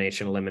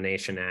Discrimination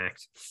Elimination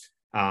Act.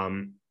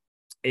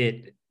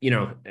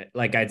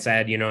 Like I'd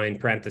said, in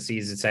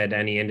parentheses, it said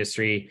any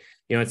industry.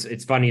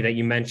 It's funny that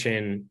you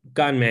mentioned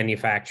gun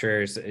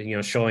manufacturers,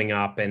 showing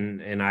up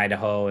in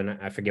Idaho, and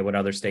I forget what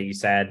other state you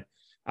said.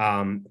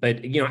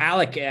 But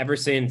ALEC, ever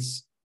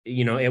since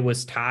it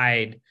was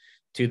tied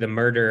to the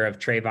murder of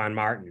Trayvon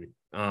Martin,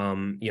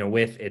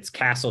 with its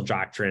Castle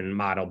Doctrine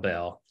model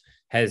bill,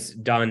 has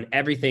done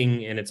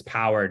everything in its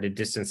power to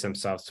distance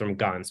themselves from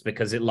guns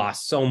because it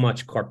lost so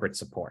much corporate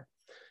support.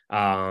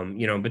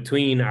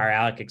 Between our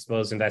ALEC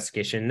Exposed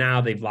investigation,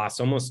 now they've lost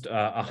almost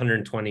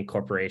 120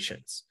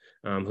 corporations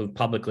who've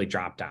publicly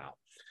dropped out.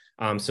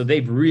 So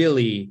they've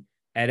really,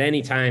 at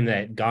any time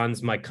that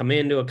guns might come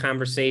into a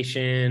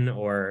conversation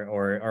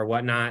or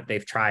whatnot,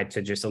 they've tried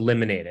to just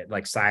eliminate it,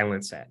 like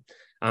silence it.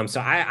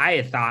 So I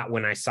had thought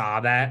when I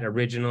saw that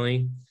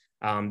originally,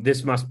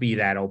 this must be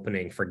that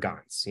opening for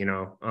guns,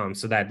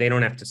 so that they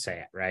don't have to say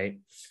it, right?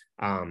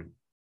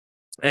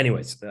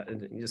 Anyways,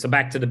 so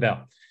back to the bill.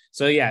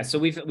 So yeah, so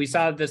we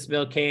saw that this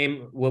bill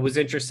came. What was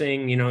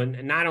interesting,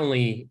 not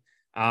only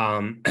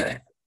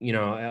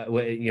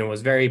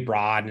was very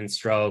broad in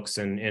strokes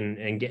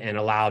and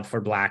allowed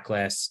for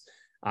blacklists.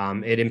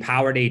 It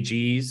empowered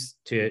AGs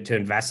to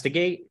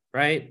investigate,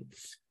 right?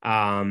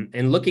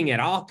 And looking at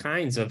all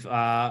kinds of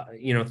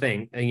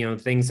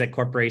things that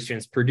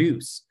corporations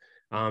produce.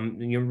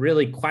 You're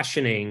really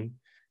questioning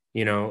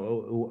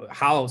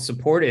how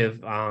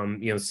supportive,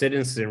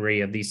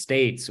 citizenry of these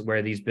states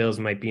where these bills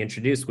might be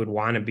introduced would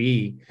want to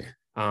be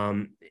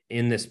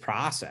in this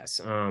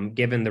process,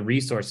 given the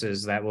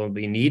resources that will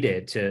be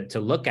needed to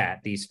look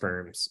at these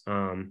firms.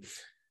 And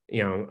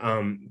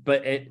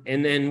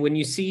then when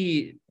you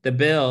see the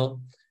bill,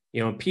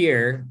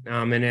 appear,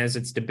 and as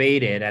it's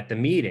debated at the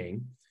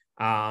meeting,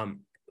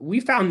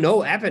 we found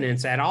no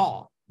evidence at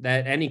all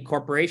that any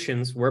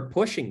corporations were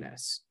pushing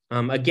this.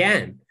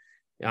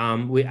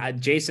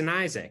 Jason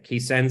Isaac, he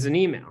sends an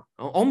email,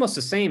 almost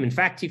the same. In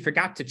fact, he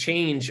forgot to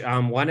change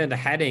one of the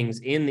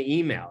headings in the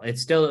email. It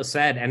still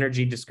said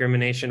Energy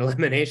Discrimination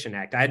Elimination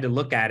Act. I had to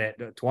look at it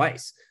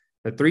twice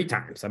or three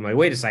times. I'm like,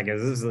 wait a second.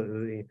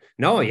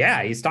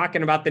 He's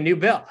talking about the new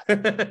bill.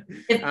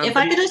 if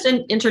I could just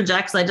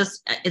interject,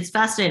 it's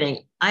fascinating.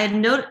 I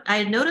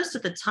had noticed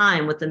at the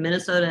time with the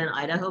Minnesota and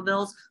Idaho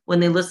bills, when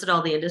they listed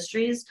all the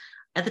industries,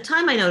 at the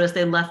time I noticed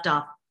they left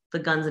off the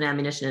guns and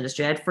ammunition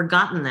industry. I'd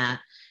forgotten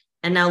that.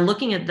 And now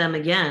looking at them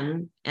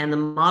again, and the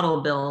model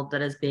bill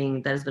that is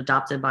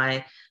adopted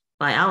by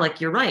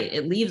ALEC, you're right.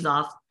 It leaves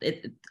off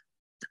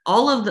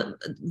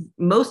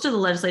most of the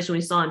legislation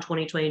we saw in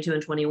 2022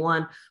 and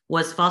 21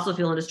 was fossil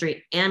fuel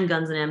industry and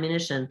guns and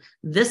ammunition.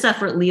 This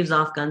effort leaves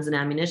off guns and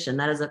ammunition.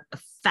 That is a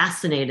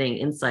fascinating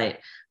insight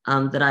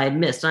that I had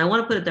missed. And I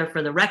want to put it there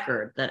for the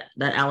record that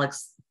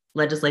ALEC's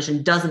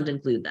legislation doesn't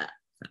include that.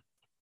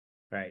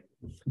 Right.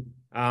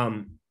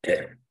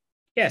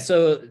 Yeah,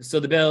 so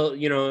the bill,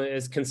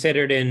 is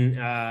considered in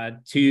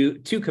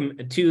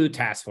two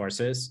task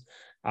forces,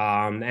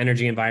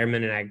 Energy,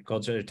 Environment, and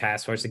Agriculture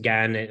Task Force.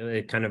 Again,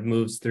 it kind of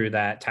moves through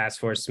that task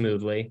force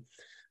smoothly.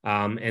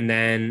 And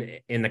then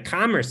in the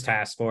Commerce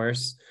Task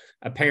Force,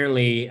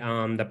 apparently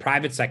the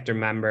private sector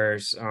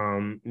members,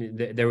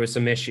 there was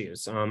some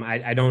issues.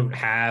 I don't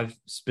have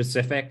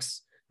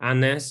specifics on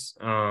this,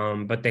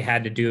 but they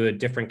had to do a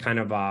different kind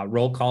of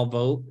roll call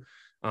vote.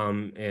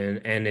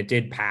 And it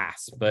did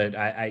pass, but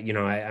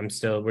we're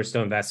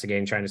still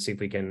investigating, trying to see if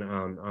we can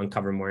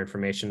uncover more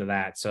information to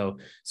that. So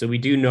we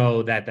do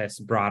know that this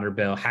broader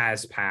bill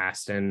has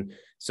passed, and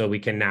so we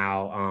can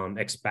now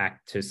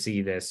expect to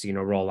see this,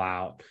 roll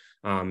out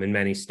in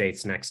many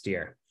states next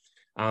year.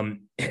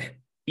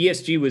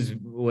 ESG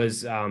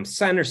was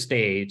center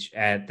stage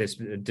at this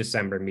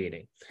December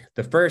meeting.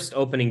 The first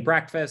opening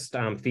breakfast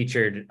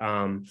featured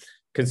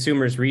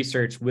Consumers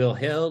Research Will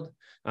Hild,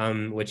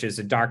 which is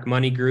a dark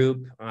money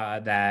group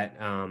that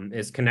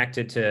is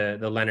connected to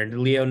the Leonard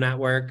Leo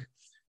network,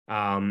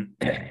 and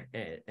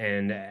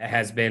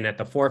has been at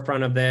the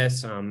forefront of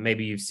this.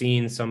 Maybe you've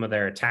seen some of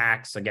their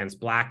attacks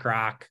against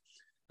BlackRock.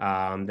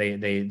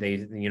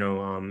 They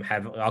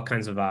have all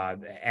kinds of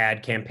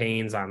ad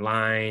campaigns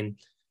online,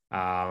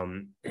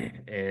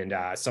 and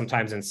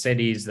sometimes in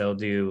cities they'll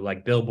do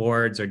like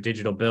billboards or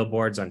digital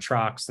billboards on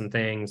trucks and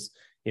things,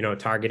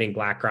 targeting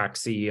BlackRock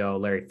CEO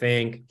Larry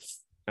Fink.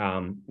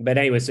 But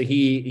anyway, so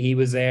he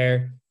was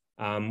there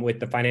with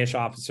the financial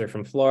officer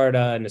from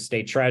Florida and the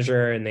state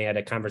treasurer, and they had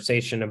a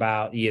conversation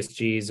about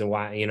ESGs and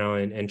why,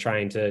 and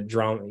trying to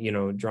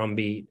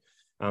drumbeat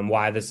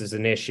why this is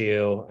an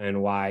issue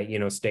and why,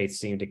 states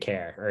seem to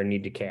care or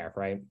need to care,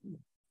 right?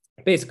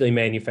 Basically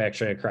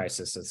manufacturing a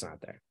crisis that's not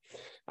there.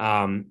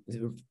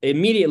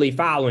 Immediately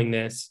following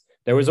this,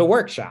 there was a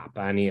workshop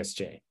on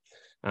ESG.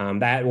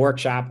 That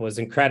workshop was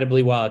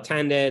incredibly well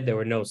attended. There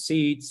were no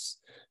seats.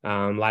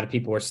 A lot of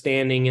people were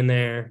standing in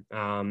there.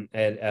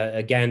 It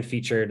again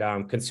featured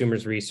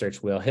Consumers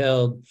Research Will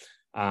Hild,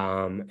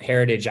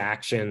 Heritage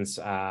Action's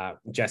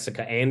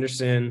Jessica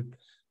Anderson,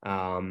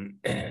 and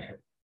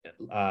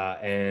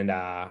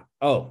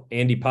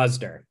Andy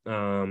Puzder,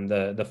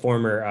 the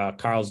former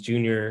Carl's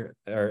Jr.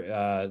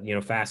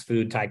 Fast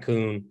food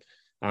tycoon,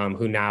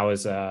 who now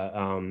is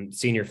a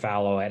senior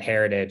fellow at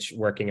Heritage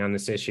working on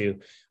this issue.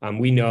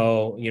 We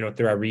know,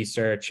 through our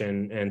research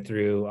and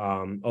through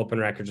open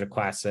records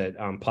requests that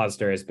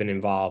Puzder has been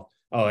involved.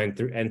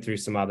 And through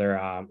some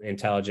other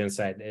intelligence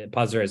that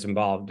Puzder is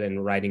involved in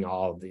writing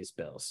all of these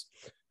bills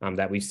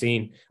that we've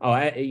seen.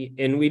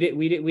 And we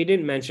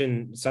didn't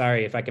mention.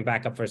 Sorry, if I can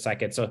back up for a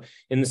second. So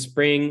in the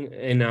spring,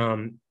 in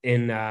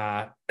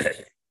what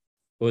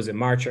was it,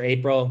 March or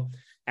April,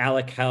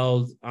 ALEC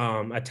held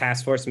a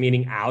task force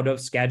meeting out of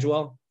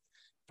schedule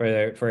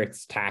for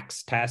its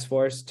tax task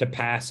force to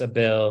pass a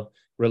bill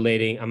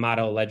relating a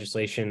model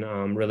legislation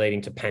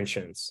relating to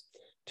pensions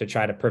to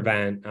try to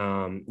prevent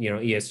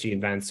ESG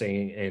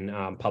investing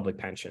in public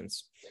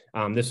pensions.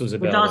 This was a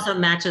bill which also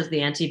matches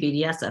the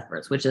anti-BDS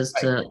efforts, which is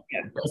to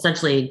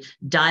essentially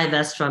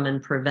divest from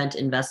and prevent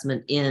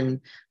investment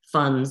in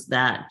funds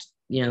that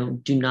do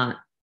not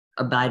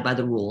abide by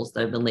the rules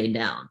that have been laid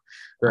down.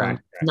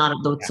 Correct.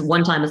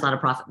 One time it's not a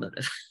profit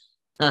motive.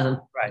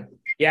 Right.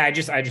 Yeah. I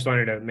just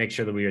wanted to make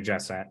sure that we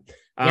address that.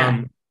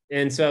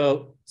 And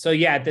so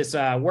at this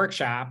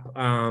workshop,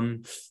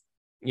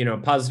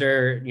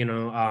 Puzder,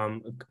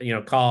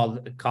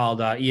 called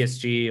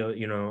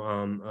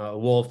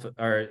ESG, wolf,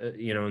 or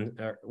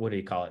what do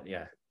you call it?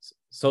 Yeah.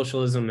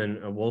 socialism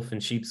and a wolf in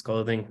sheep's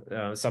clothing,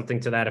 something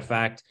to that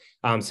effect,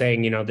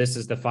 saying, this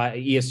is the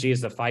fight, ESG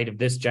is the fight of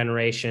this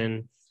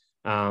generation,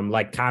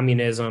 like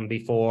communism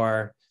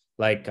before,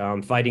 like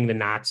fighting the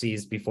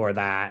Nazis before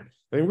that.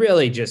 I mean,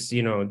 really just,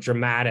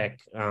 dramatic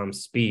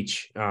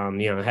speech,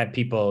 had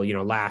people,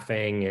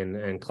 laughing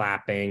and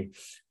clapping.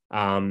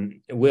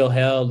 Will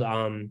Hild,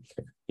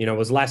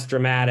 was less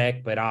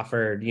dramatic, but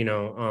offered,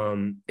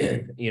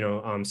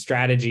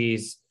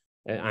 strategies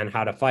on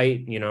how to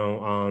fight,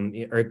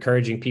 or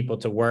encouraging people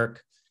to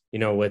work,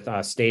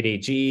 with state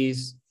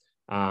AGs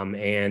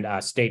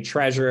and state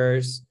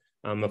treasurers.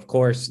 Of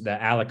course, the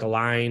ALEC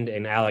Aligned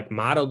and ALEC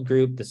Modeled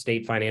Group, the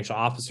State Financial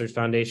Officers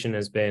Foundation,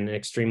 has been an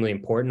extremely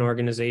important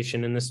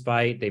organization in this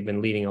fight. They've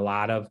been leading a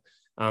lot of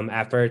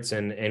efforts,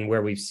 and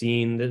where we've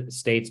seen the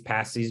states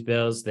pass these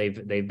bills,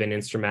 they've been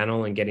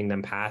instrumental in getting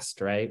them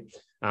passed, right?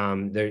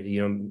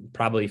 There,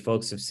 probably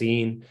folks have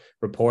seen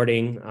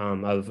reporting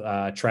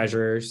of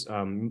treasurers,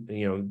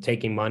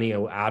 taking money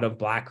out of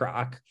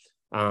BlackRock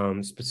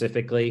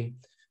specifically.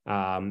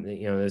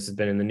 This has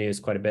been in the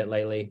news quite a bit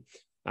lately.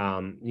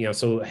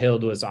 So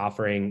Hild was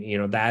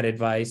offering, that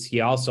advice.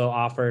 He also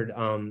offered,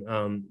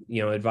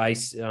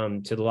 advice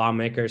to the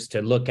lawmakers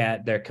to look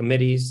at their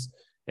committees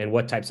and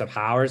what types of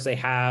powers they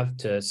have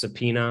to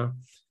subpoena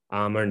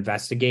or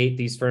investigate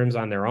these firms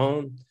on their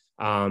own.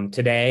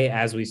 Today,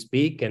 as we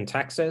speak in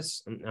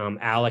Texas,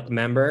 ALEC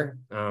member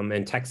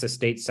and Texas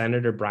State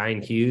Senator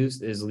Brian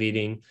Hughes is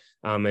leading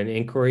an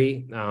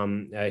inquiry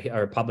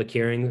or public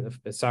hearing,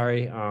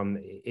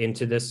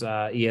 into this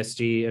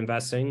ESG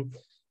investing,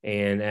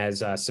 and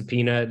has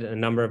subpoenaed a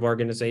number of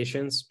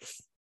organizations,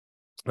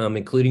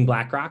 including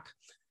BlackRock.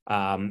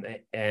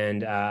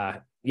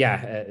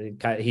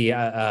 He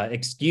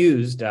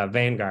excused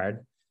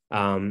Vanguard,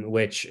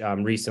 which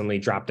recently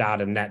dropped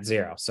out of net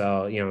zero.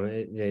 So,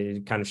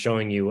 it kind of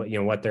showing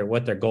you, what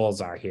their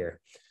goals are here.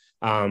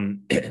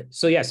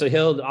 So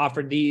Hild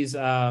offered these,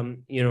 sort of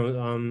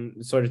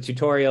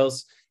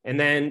tutorials. And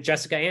then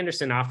Jessica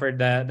Anderson offered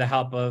the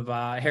help of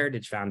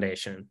Heritage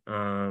Foundation.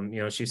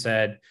 She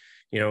said,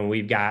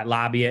 we've got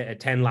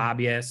 10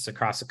 lobbyists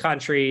across the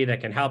country that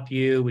can help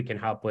you. We can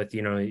help with,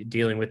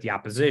 dealing with the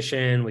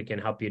opposition. We can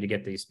help you to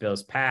get these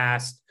bills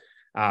passed.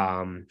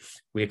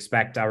 We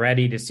expect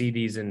already to see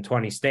these in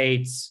 20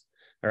 states,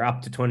 or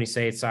up to 20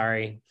 states,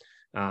 sorry.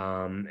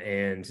 Passed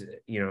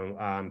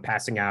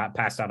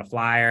out a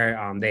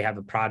flyer. They have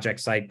a project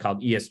site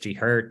called ESG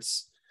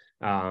Hurts.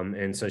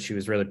 And so she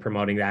was really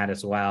promoting that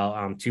as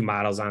well. Two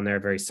models on there,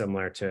 very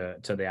similar to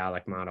the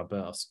ALEC model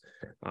bills.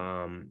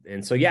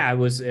 It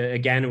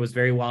was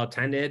very well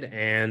attended.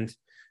 And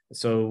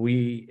so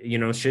we,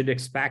 should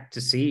expect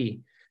to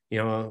see,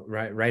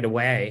 right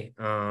away,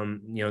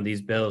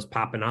 these bills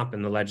popping up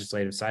in the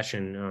legislative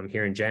session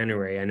here in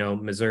January. I know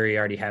Missouri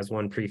already has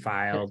one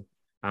pre-filed.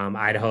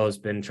 Idaho's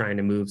been trying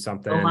to move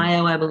something.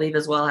 Ohio, I believe,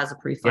 as well has a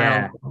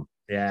pre-filed.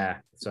 Yeah.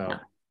 So,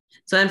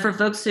 and for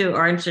folks who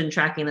are interested in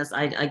tracking this,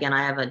 I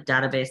have a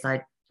database.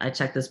 I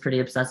check this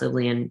pretty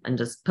obsessively and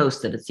just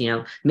post it. It's,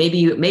 maybe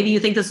you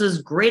think this is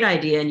a great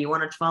idea and you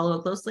want to follow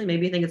it closely.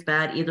 Maybe you think it's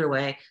bad. Either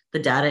way, the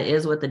data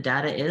is what the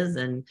data is.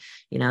 And,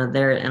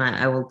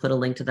 I will put a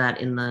link to that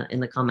in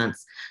the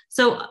comments.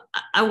 So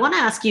I want to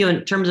ask you,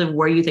 in terms of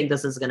where you think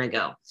this is going to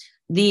go,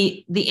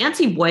 the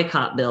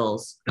anti-boycott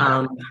bills,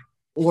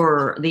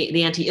 or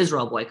the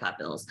anti-Israel boycott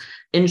bills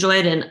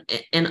enjoyed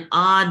an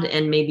odd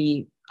and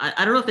maybe,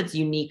 I don't know if it's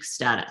unique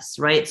status,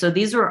 right? So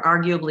these were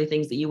arguably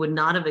things that you would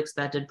not have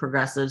expected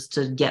progressives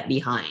to get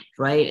behind,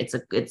 right?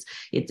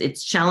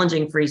 It's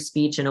challenging free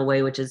speech in a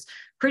way which is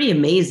pretty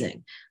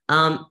amazing.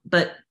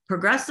 But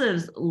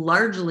progressives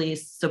largely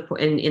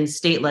support in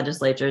state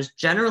legislatures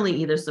generally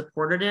either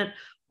supported it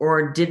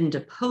or didn't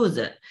oppose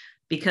it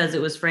because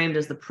it was framed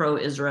as the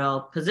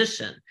pro-Israel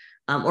position.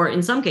 Or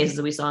in some cases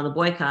that we saw in the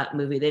boycott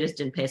movie, they just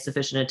didn't pay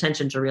sufficient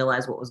attention to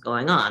realize what was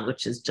going on,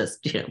 which is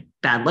just,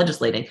 bad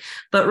legislating.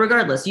 But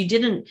regardless, you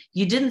didn't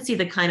see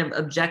the kind of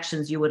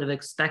objections you would have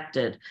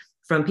expected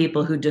from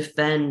people who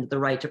defend the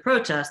right to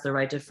protest, the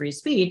right to free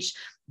speech,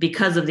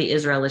 because of the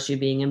Israel issue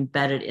being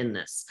embedded in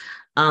this.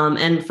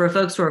 And for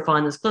folks who are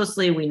following this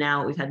closely,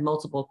 we've had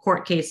multiple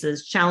court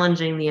cases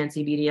challenging the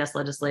NCBDS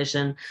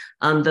legislation.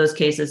 Those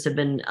cases have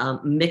been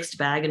mixed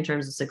bag in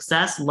terms of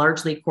success.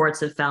 Largely, courts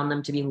have found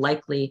them to be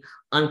likely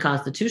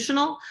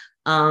unconstitutional.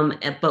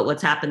 But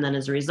what's happened then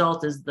as a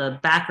result is the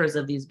backers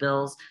of these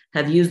bills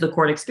have used the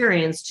court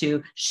experience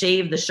to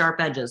shave the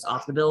sharp edges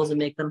off the bills and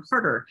make them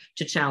harder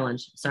to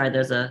challenge. Sorry,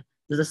 there's a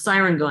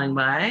siren going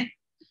by.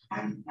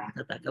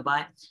 Let that go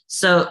by.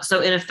 So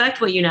in effect,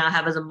 what you now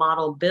have is a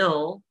model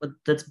bill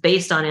that's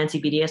based on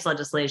anti-BDS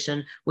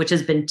legislation, which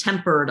has been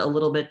tempered a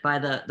little bit by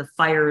the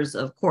fires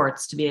of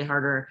courts to be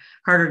harder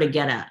to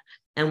get at.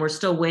 And we're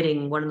still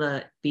waiting. One of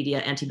the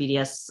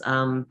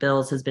anti-BDS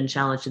bills has been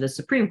challenged to the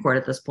Supreme Court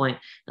at this point,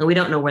 and we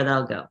don't know where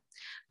that'll go.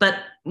 But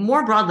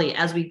more broadly,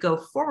 as we go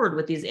forward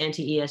with these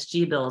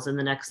anti-ESG bills in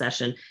the next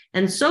session,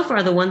 and so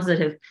far the ones that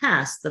have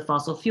passed, the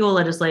fossil fuel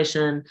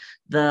legislation,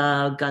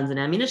 the guns and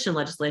ammunition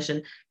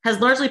legislation,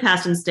 has largely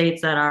passed in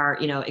states that are,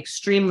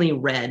 extremely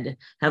red,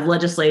 have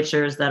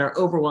legislatures that are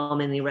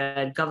overwhelmingly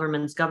red,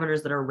 governors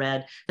that are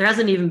red. There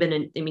hasn't even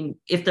been,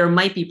 if there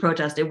might be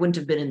protest, it wouldn't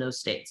have been in those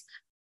states.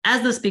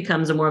 As this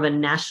becomes a more of a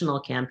national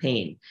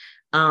campaign,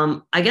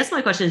 I guess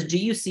my question is, do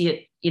you see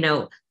it,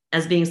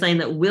 as being something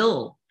that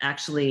will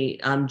actually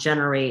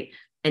generate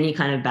any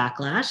kind of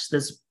backlash,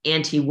 this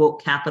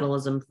anti-woke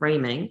capitalism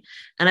framing?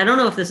 And I don't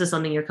know if this is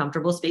something you're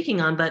comfortable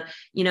speaking on, but,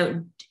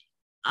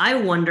 I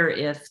wonder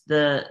if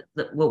the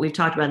what we've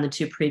talked about in the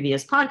two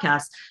previous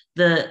podcasts,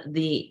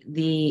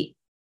 the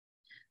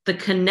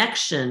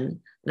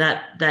connection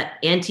that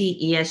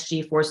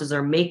anti-ESG forces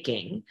are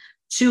making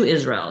to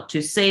Israel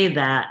to say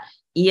that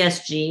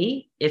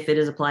ESG, if it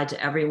is applied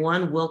to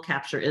everyone, will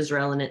capture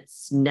Israel in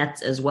its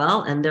nets as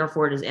well, and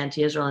therefore it is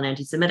anti-Israel and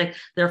anti-Semitic.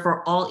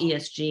 Therefore, all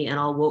ESG and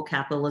all woke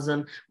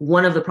capitalism,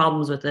 one of the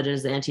problems with it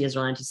is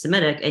anti-Israel,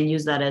 anti-Semitic, and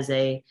use that as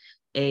a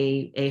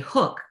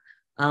hook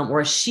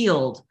or a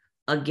shield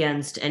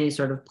against any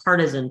sort of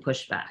partisan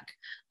pushback.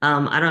 I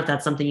don't know if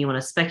that's something you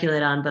want to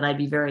speculate on, but I'd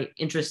be very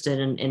interested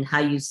in how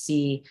you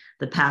see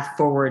the path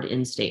forward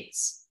in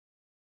states.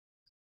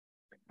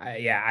 I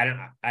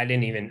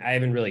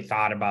haven't really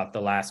thought about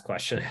the last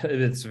question.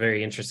 It's a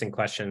very interesting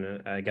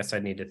question. I guess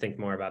I'd need to think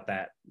more about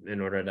that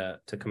in order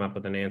to come up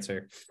with an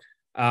answer.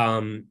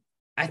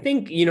 I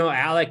think,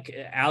 Alec,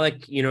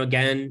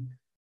 again,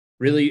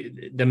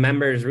 really the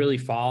members really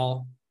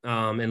fall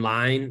in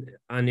line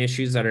on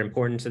issues that are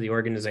important to the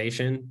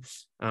organization.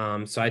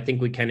 So I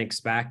think we can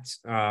expect,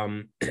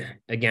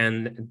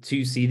 again,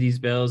 to see these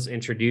bills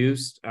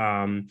introduced.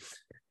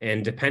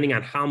 And depending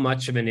on how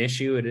much of an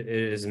issue it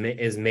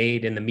is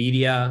made in the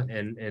media,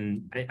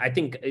 and I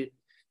think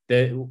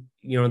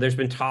there's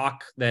been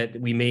talk that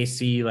we may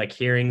see like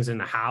hearings in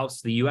the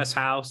House, the U.S.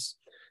 House,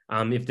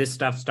 if this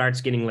stuff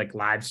starts getting like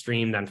live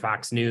streamed on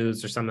Fox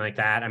News or something like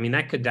that. I mean,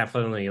 that could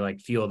definitely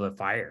like fuel the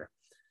fire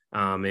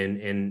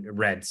in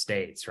red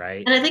states,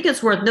 right? And I think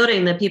it's worth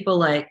noting that people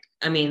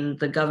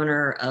the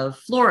governor of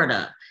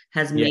Florida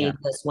has made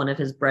this one of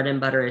his bread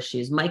and butter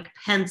issues. Mike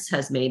Pence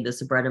has made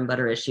this a bread and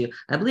butter issue.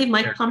 I believe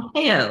Mike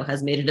Pompeo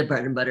has made it a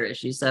bread and butter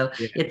issue. So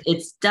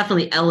it's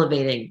definitely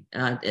elevated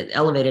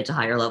to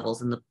higher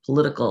levels in the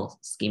political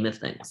scheme of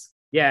things.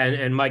 Yeah,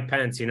 and Mike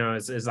Pence,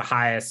 is the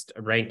highest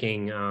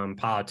ranking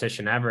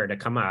politician ever to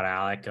come out,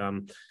 Alec.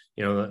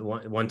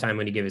 One time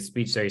when he gave his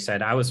speech there, he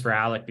said, "I was for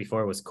Alec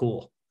before it was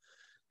cool."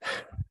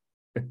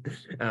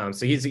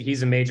 So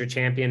he's a major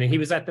champion, and he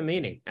was at the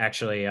meeting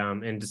actually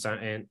in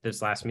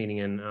this last meeting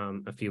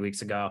in a few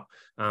weeks ago,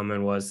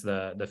 and was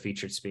the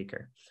featured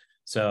speaker.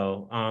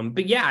 So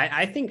but yeah,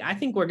 I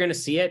think we're going to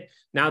see it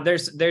now.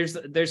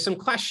 There's some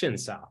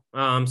questions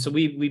though. So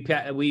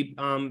we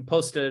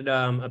posted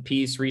a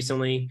piece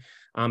recently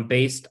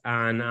based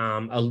on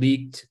a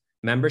leaked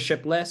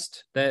membership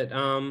list that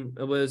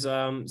was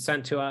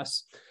sent to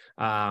us.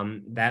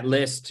 That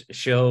list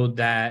showed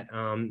that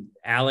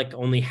ALEC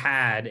only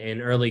had in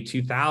early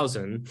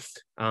 2000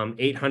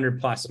 800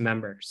 plus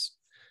members.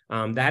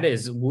 That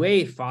is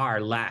way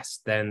far less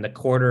than the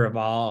quarter of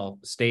all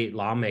state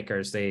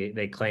lawmakers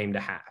they claim to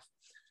have.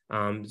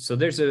 So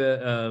there's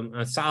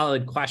a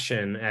solid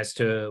question as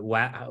to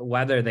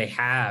whether they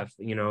have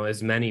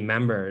as many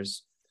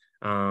members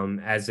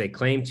as they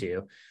claim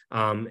to.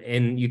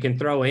 And you can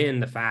throw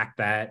in the fact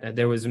that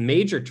there was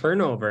major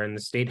turnover in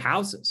the state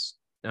houses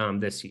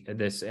during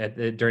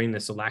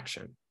this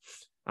election,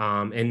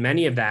 and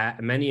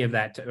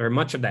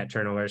much of that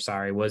turnover,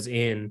 was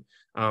in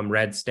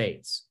red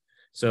states.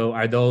 So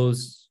are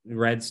those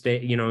red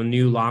state,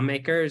 new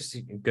lawmakers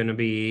going to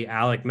be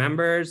ALEC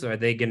members? Or are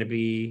they going to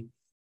be,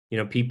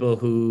 people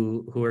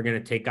who are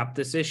going to take up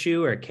this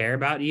issue or care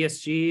about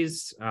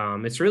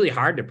ESGs? It's really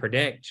hard to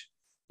predict,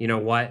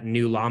 what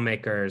new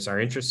lawmakers are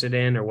interested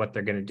in or what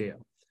they're going to do.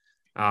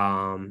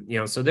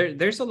 So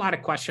there's a lot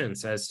of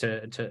questions as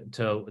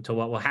to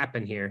what will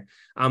happen here.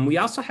 We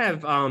also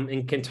have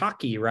in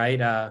Kentucky,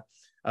 right, a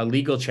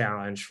legal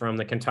challenge from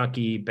the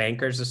Kentucky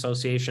Bankers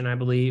Association, I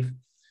believe,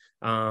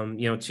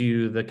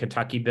 to the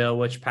Kentucky bill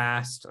which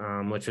passed,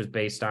 which was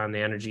based on the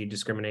Energy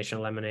Discrimination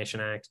Elimination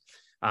Act.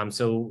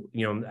 So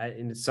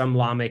some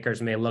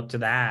lawmakers may look to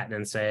that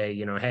and say,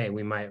 hey,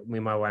 we might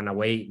want to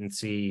wait and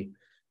see,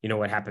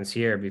 what happens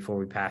here before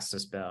we pass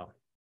this bill.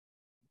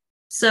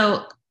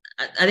 So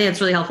I think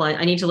it's really helpful.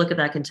 I need to look at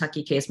that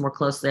Kentucky case more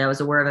closely. I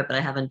was aware of it, but I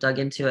haven't dug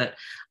into it.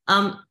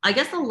 I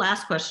guess the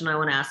last question I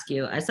want to ask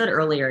you, I said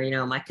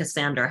earlier, my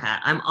Cassandra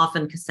hat. I'm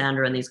often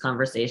Cassandra in these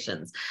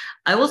conversations.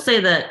 I will say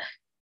that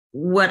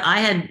what I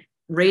had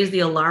raised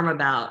the alarm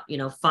about,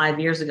 5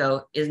 years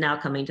ago is now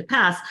coming to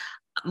pass.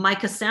 My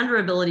Cassandra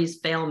abilities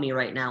fail me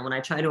right now when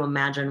I try to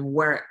imagine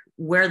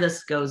where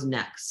this goes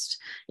next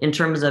in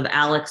terms of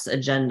Alec's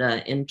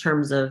agenda, in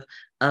terms of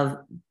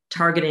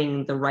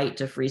targeting the right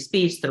to free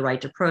speech, the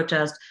right to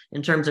protest,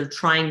 in terms of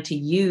trying to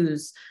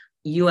use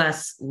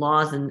U.S.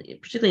 laws, and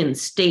particularly in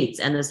states,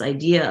 and this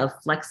idea of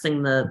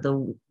flexing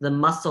the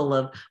muscle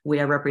of we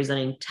are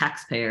representing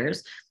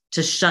taxpayers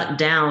to shut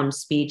down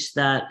speech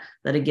that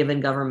a given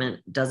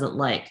government doesn't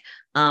like.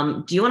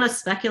 Do you want to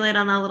speculate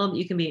on that a little bit?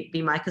 You can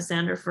be my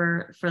Cassandra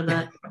for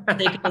the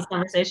sake of this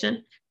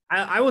conversation.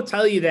 I will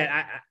tell you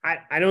that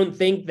I don't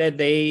think that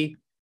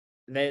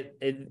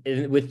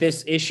with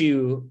this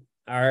issue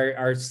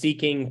are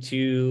seeking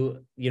to,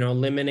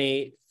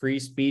 eliminate free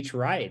speech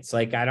rights.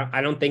 Like,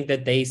 I don't think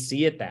that they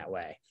see it that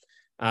way.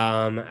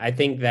 I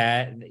think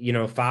that,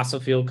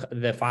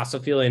 the fossil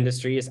fuel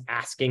industry is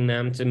asking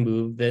them to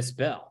move this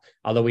bill,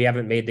 although we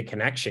haven't made the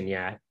connection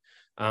yet.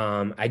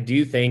 I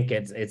do think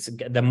it's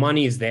the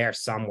money's there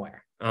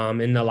somewhere.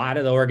 And a lot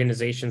of the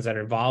organizations that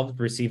are involved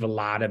receive a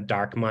lot of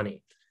dark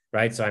money,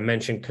 right? So I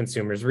mentioned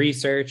Consumers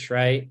Research,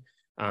 right?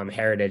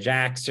 Heritage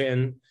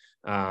Action,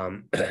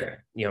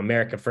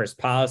 America First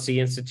Policy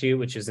Institute,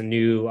 which is a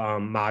new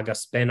MAGA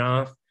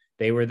spinoff.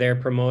 They were there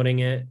promoting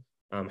it.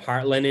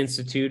 Heartland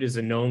Institute is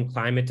a known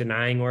climate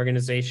denying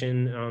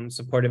organization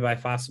supported by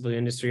fossil fuel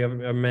industry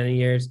over many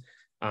years.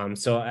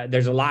 So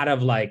there's a lot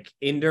of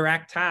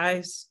indirect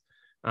ties.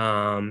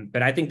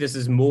 But I think this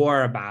is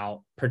more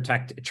about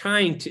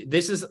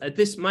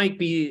this might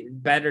be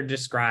better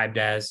described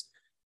as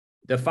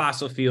the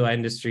fossil fuel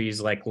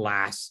industry's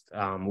last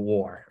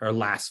war or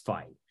last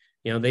fight.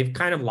 They've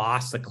kind of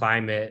lost the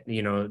climate,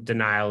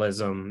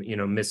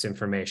 denialism,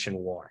 misinformation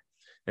war.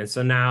 And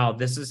so now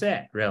this is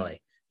it,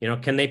 really.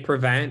 Can they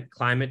prevent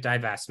climate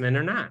divestment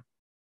or not?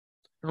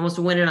 Almost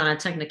win it on a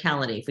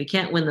technicality. If we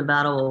can't win the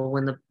battle, we'll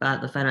win the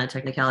fight on a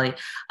technicality.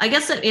 I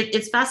guess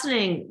it's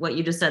fascinating what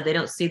you just said. They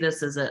don't see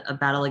this as a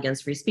battle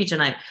against free speech.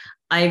 And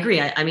I agree.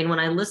 I mean, when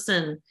I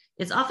listen,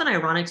 it's often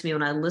ironic to me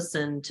when I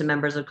listen to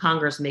members of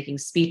Congress making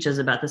speeches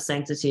about the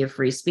sanctity of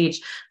free speech.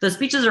 Those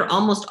speeches are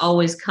almost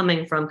always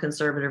coming from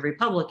conservative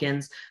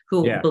Republicans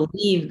who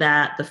believe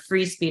that the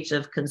free speech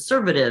of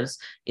conservatives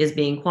is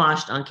being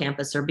quashed on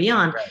campus or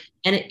beyond. Right.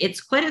 And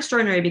it's quite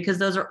extraordinary because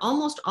those are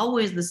almost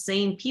always the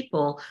same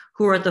people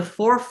who are at the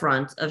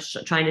forefront of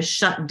trying to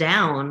shut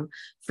down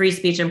free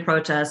speech and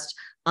protest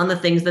on the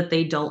things that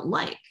they don't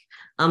like.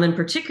 And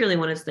particularly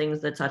when it's things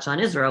that touch on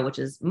Israel, which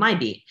is my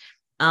beat.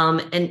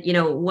 And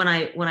when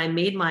I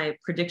made my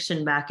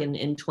prediction back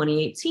in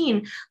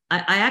 2018,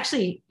 I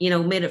actually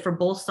made it for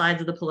both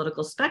sides of the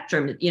political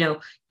spectrum.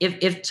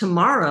 If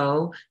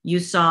tomorrow you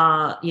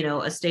saw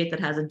a state that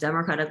has a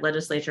Democratic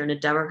legislature and a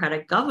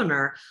Democratic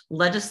governor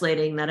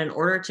legislating that in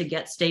order to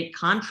get state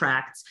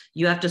contracts,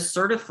 you have to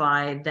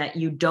certify that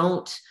you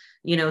don't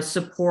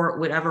support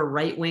whatever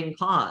right-wing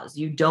cause,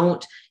 you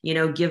don't,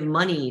 give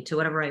money to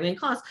whatever right-wing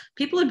cause,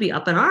 people would be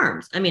up in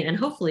arms. I mean, and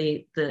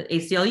hopefully the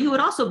ACLU would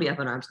also be up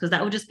in arms, because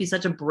that would just be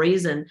such a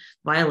brazen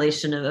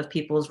violation of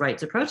people's right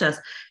to protest.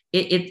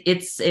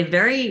 It's a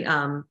very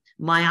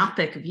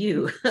myopic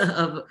view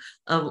of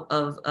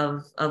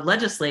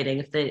legislating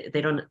if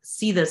they don't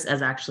see this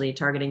as actually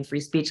targeting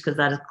free speech, because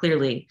that is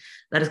clearly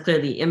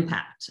the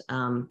impact.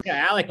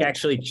 Alec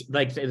actually,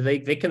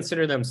 they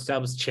consider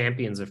themselves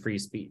champions of free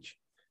speech.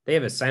 They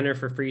have a Center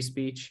for Free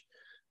Speech,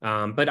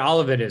 but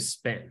all of it is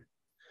spin.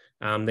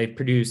 They've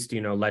produced,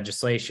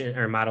 legislation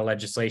or model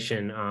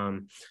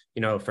legislation,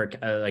 for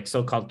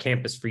so-called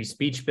campus free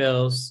speech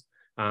bills,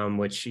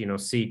 which,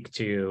 seek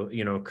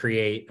to,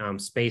 create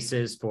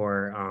spaces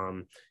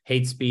for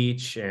hate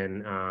speech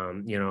and,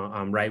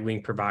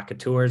 right-wing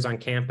provocateurs on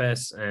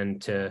campus,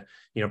 and to,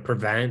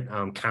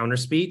 prevent counter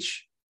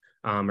speech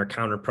or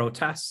counter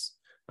protests.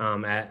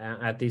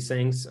 At these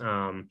things,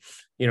 so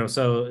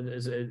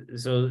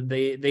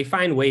they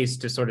find ways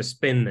to sort of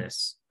spin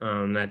this,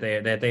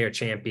 that they are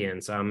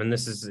champions, and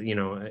this is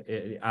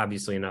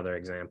obviously another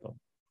example.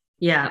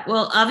 Yeah,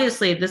 well,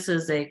 obviously this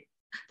is a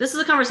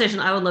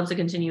conversation I would love to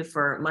continue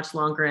for much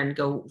longer and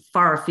go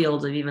far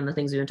afield of even the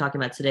things we've been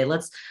talking about today.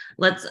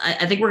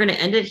 I think we're going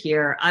to end it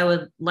here. I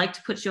would like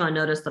to put you on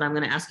notice that I'm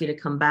going to ask you to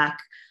come back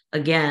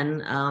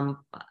again,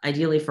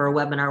 ideally for a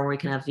webinar where we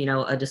can have,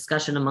 a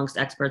discussion amongst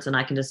experts and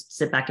I can just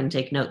sit back and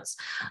take notes.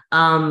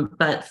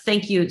 But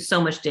thank you so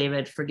much,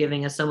 David, for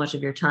giving us so much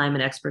of your time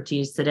and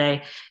expertise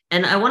today.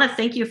 And I want to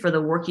thank you for the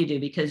work you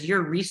do, because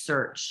your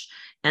research,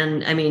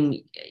 and I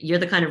mean, you're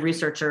the kind of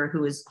researcher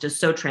who is just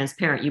so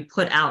transparent. You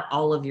put out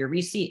all your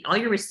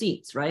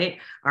receipts, right,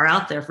 are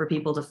out there for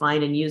people to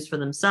find and use for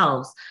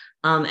themselves.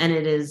 And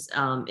it's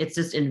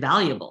just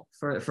invaluable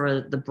for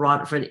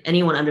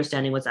anyone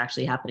understanding what's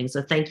actually happening.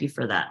 So thank you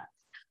for that.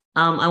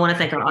 I want to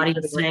thank our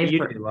audience today.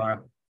 Laura.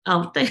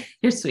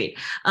 You're sweet.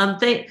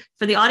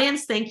 For the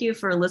audience, thank you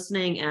for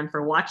listening and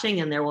for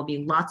watching. And there will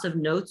be lots of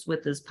notes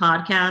with this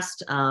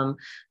podcast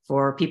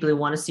for people who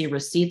want to see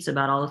receipts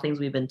about all the things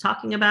we've been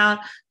talking about.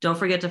 Don't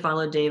forget to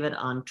follow David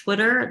on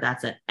Twitter.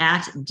 That's at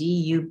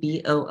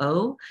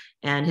 @DUBOO.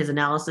 And his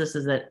analysis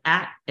is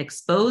at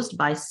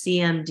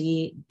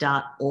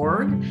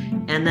exposedbycmd.org.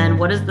 And then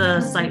what is the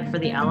site for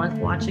the Alec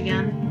Watch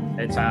again?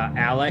 It's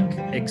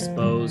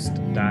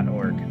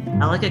alecexposed.org.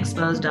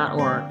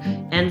 alecexposed.org.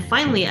 And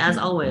finally, as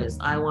always,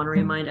 I want to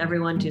remind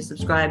everyone to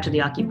subscribe to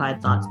the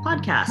Occupied Thoughts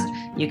podcast.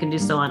 You can do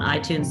so on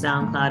iTunes,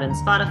 SoundCloud, and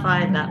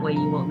Spotify. That way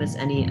you won't miss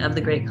any of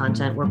the great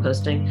content we're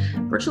posting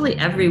virtually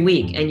every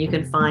week. And you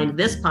can find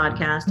this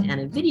podcast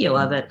and a video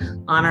of it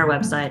on our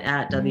website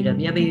at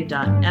www.fmep.org.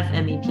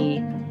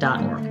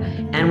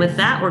 And with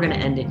that, we're going to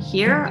end it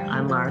here.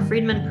 I'm Lara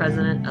Friedman,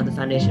 president of the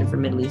Foundation for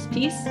Middle East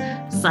Peace,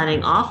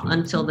 signing off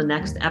until the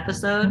next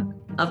episode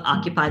of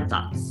Occupied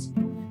Thoughts.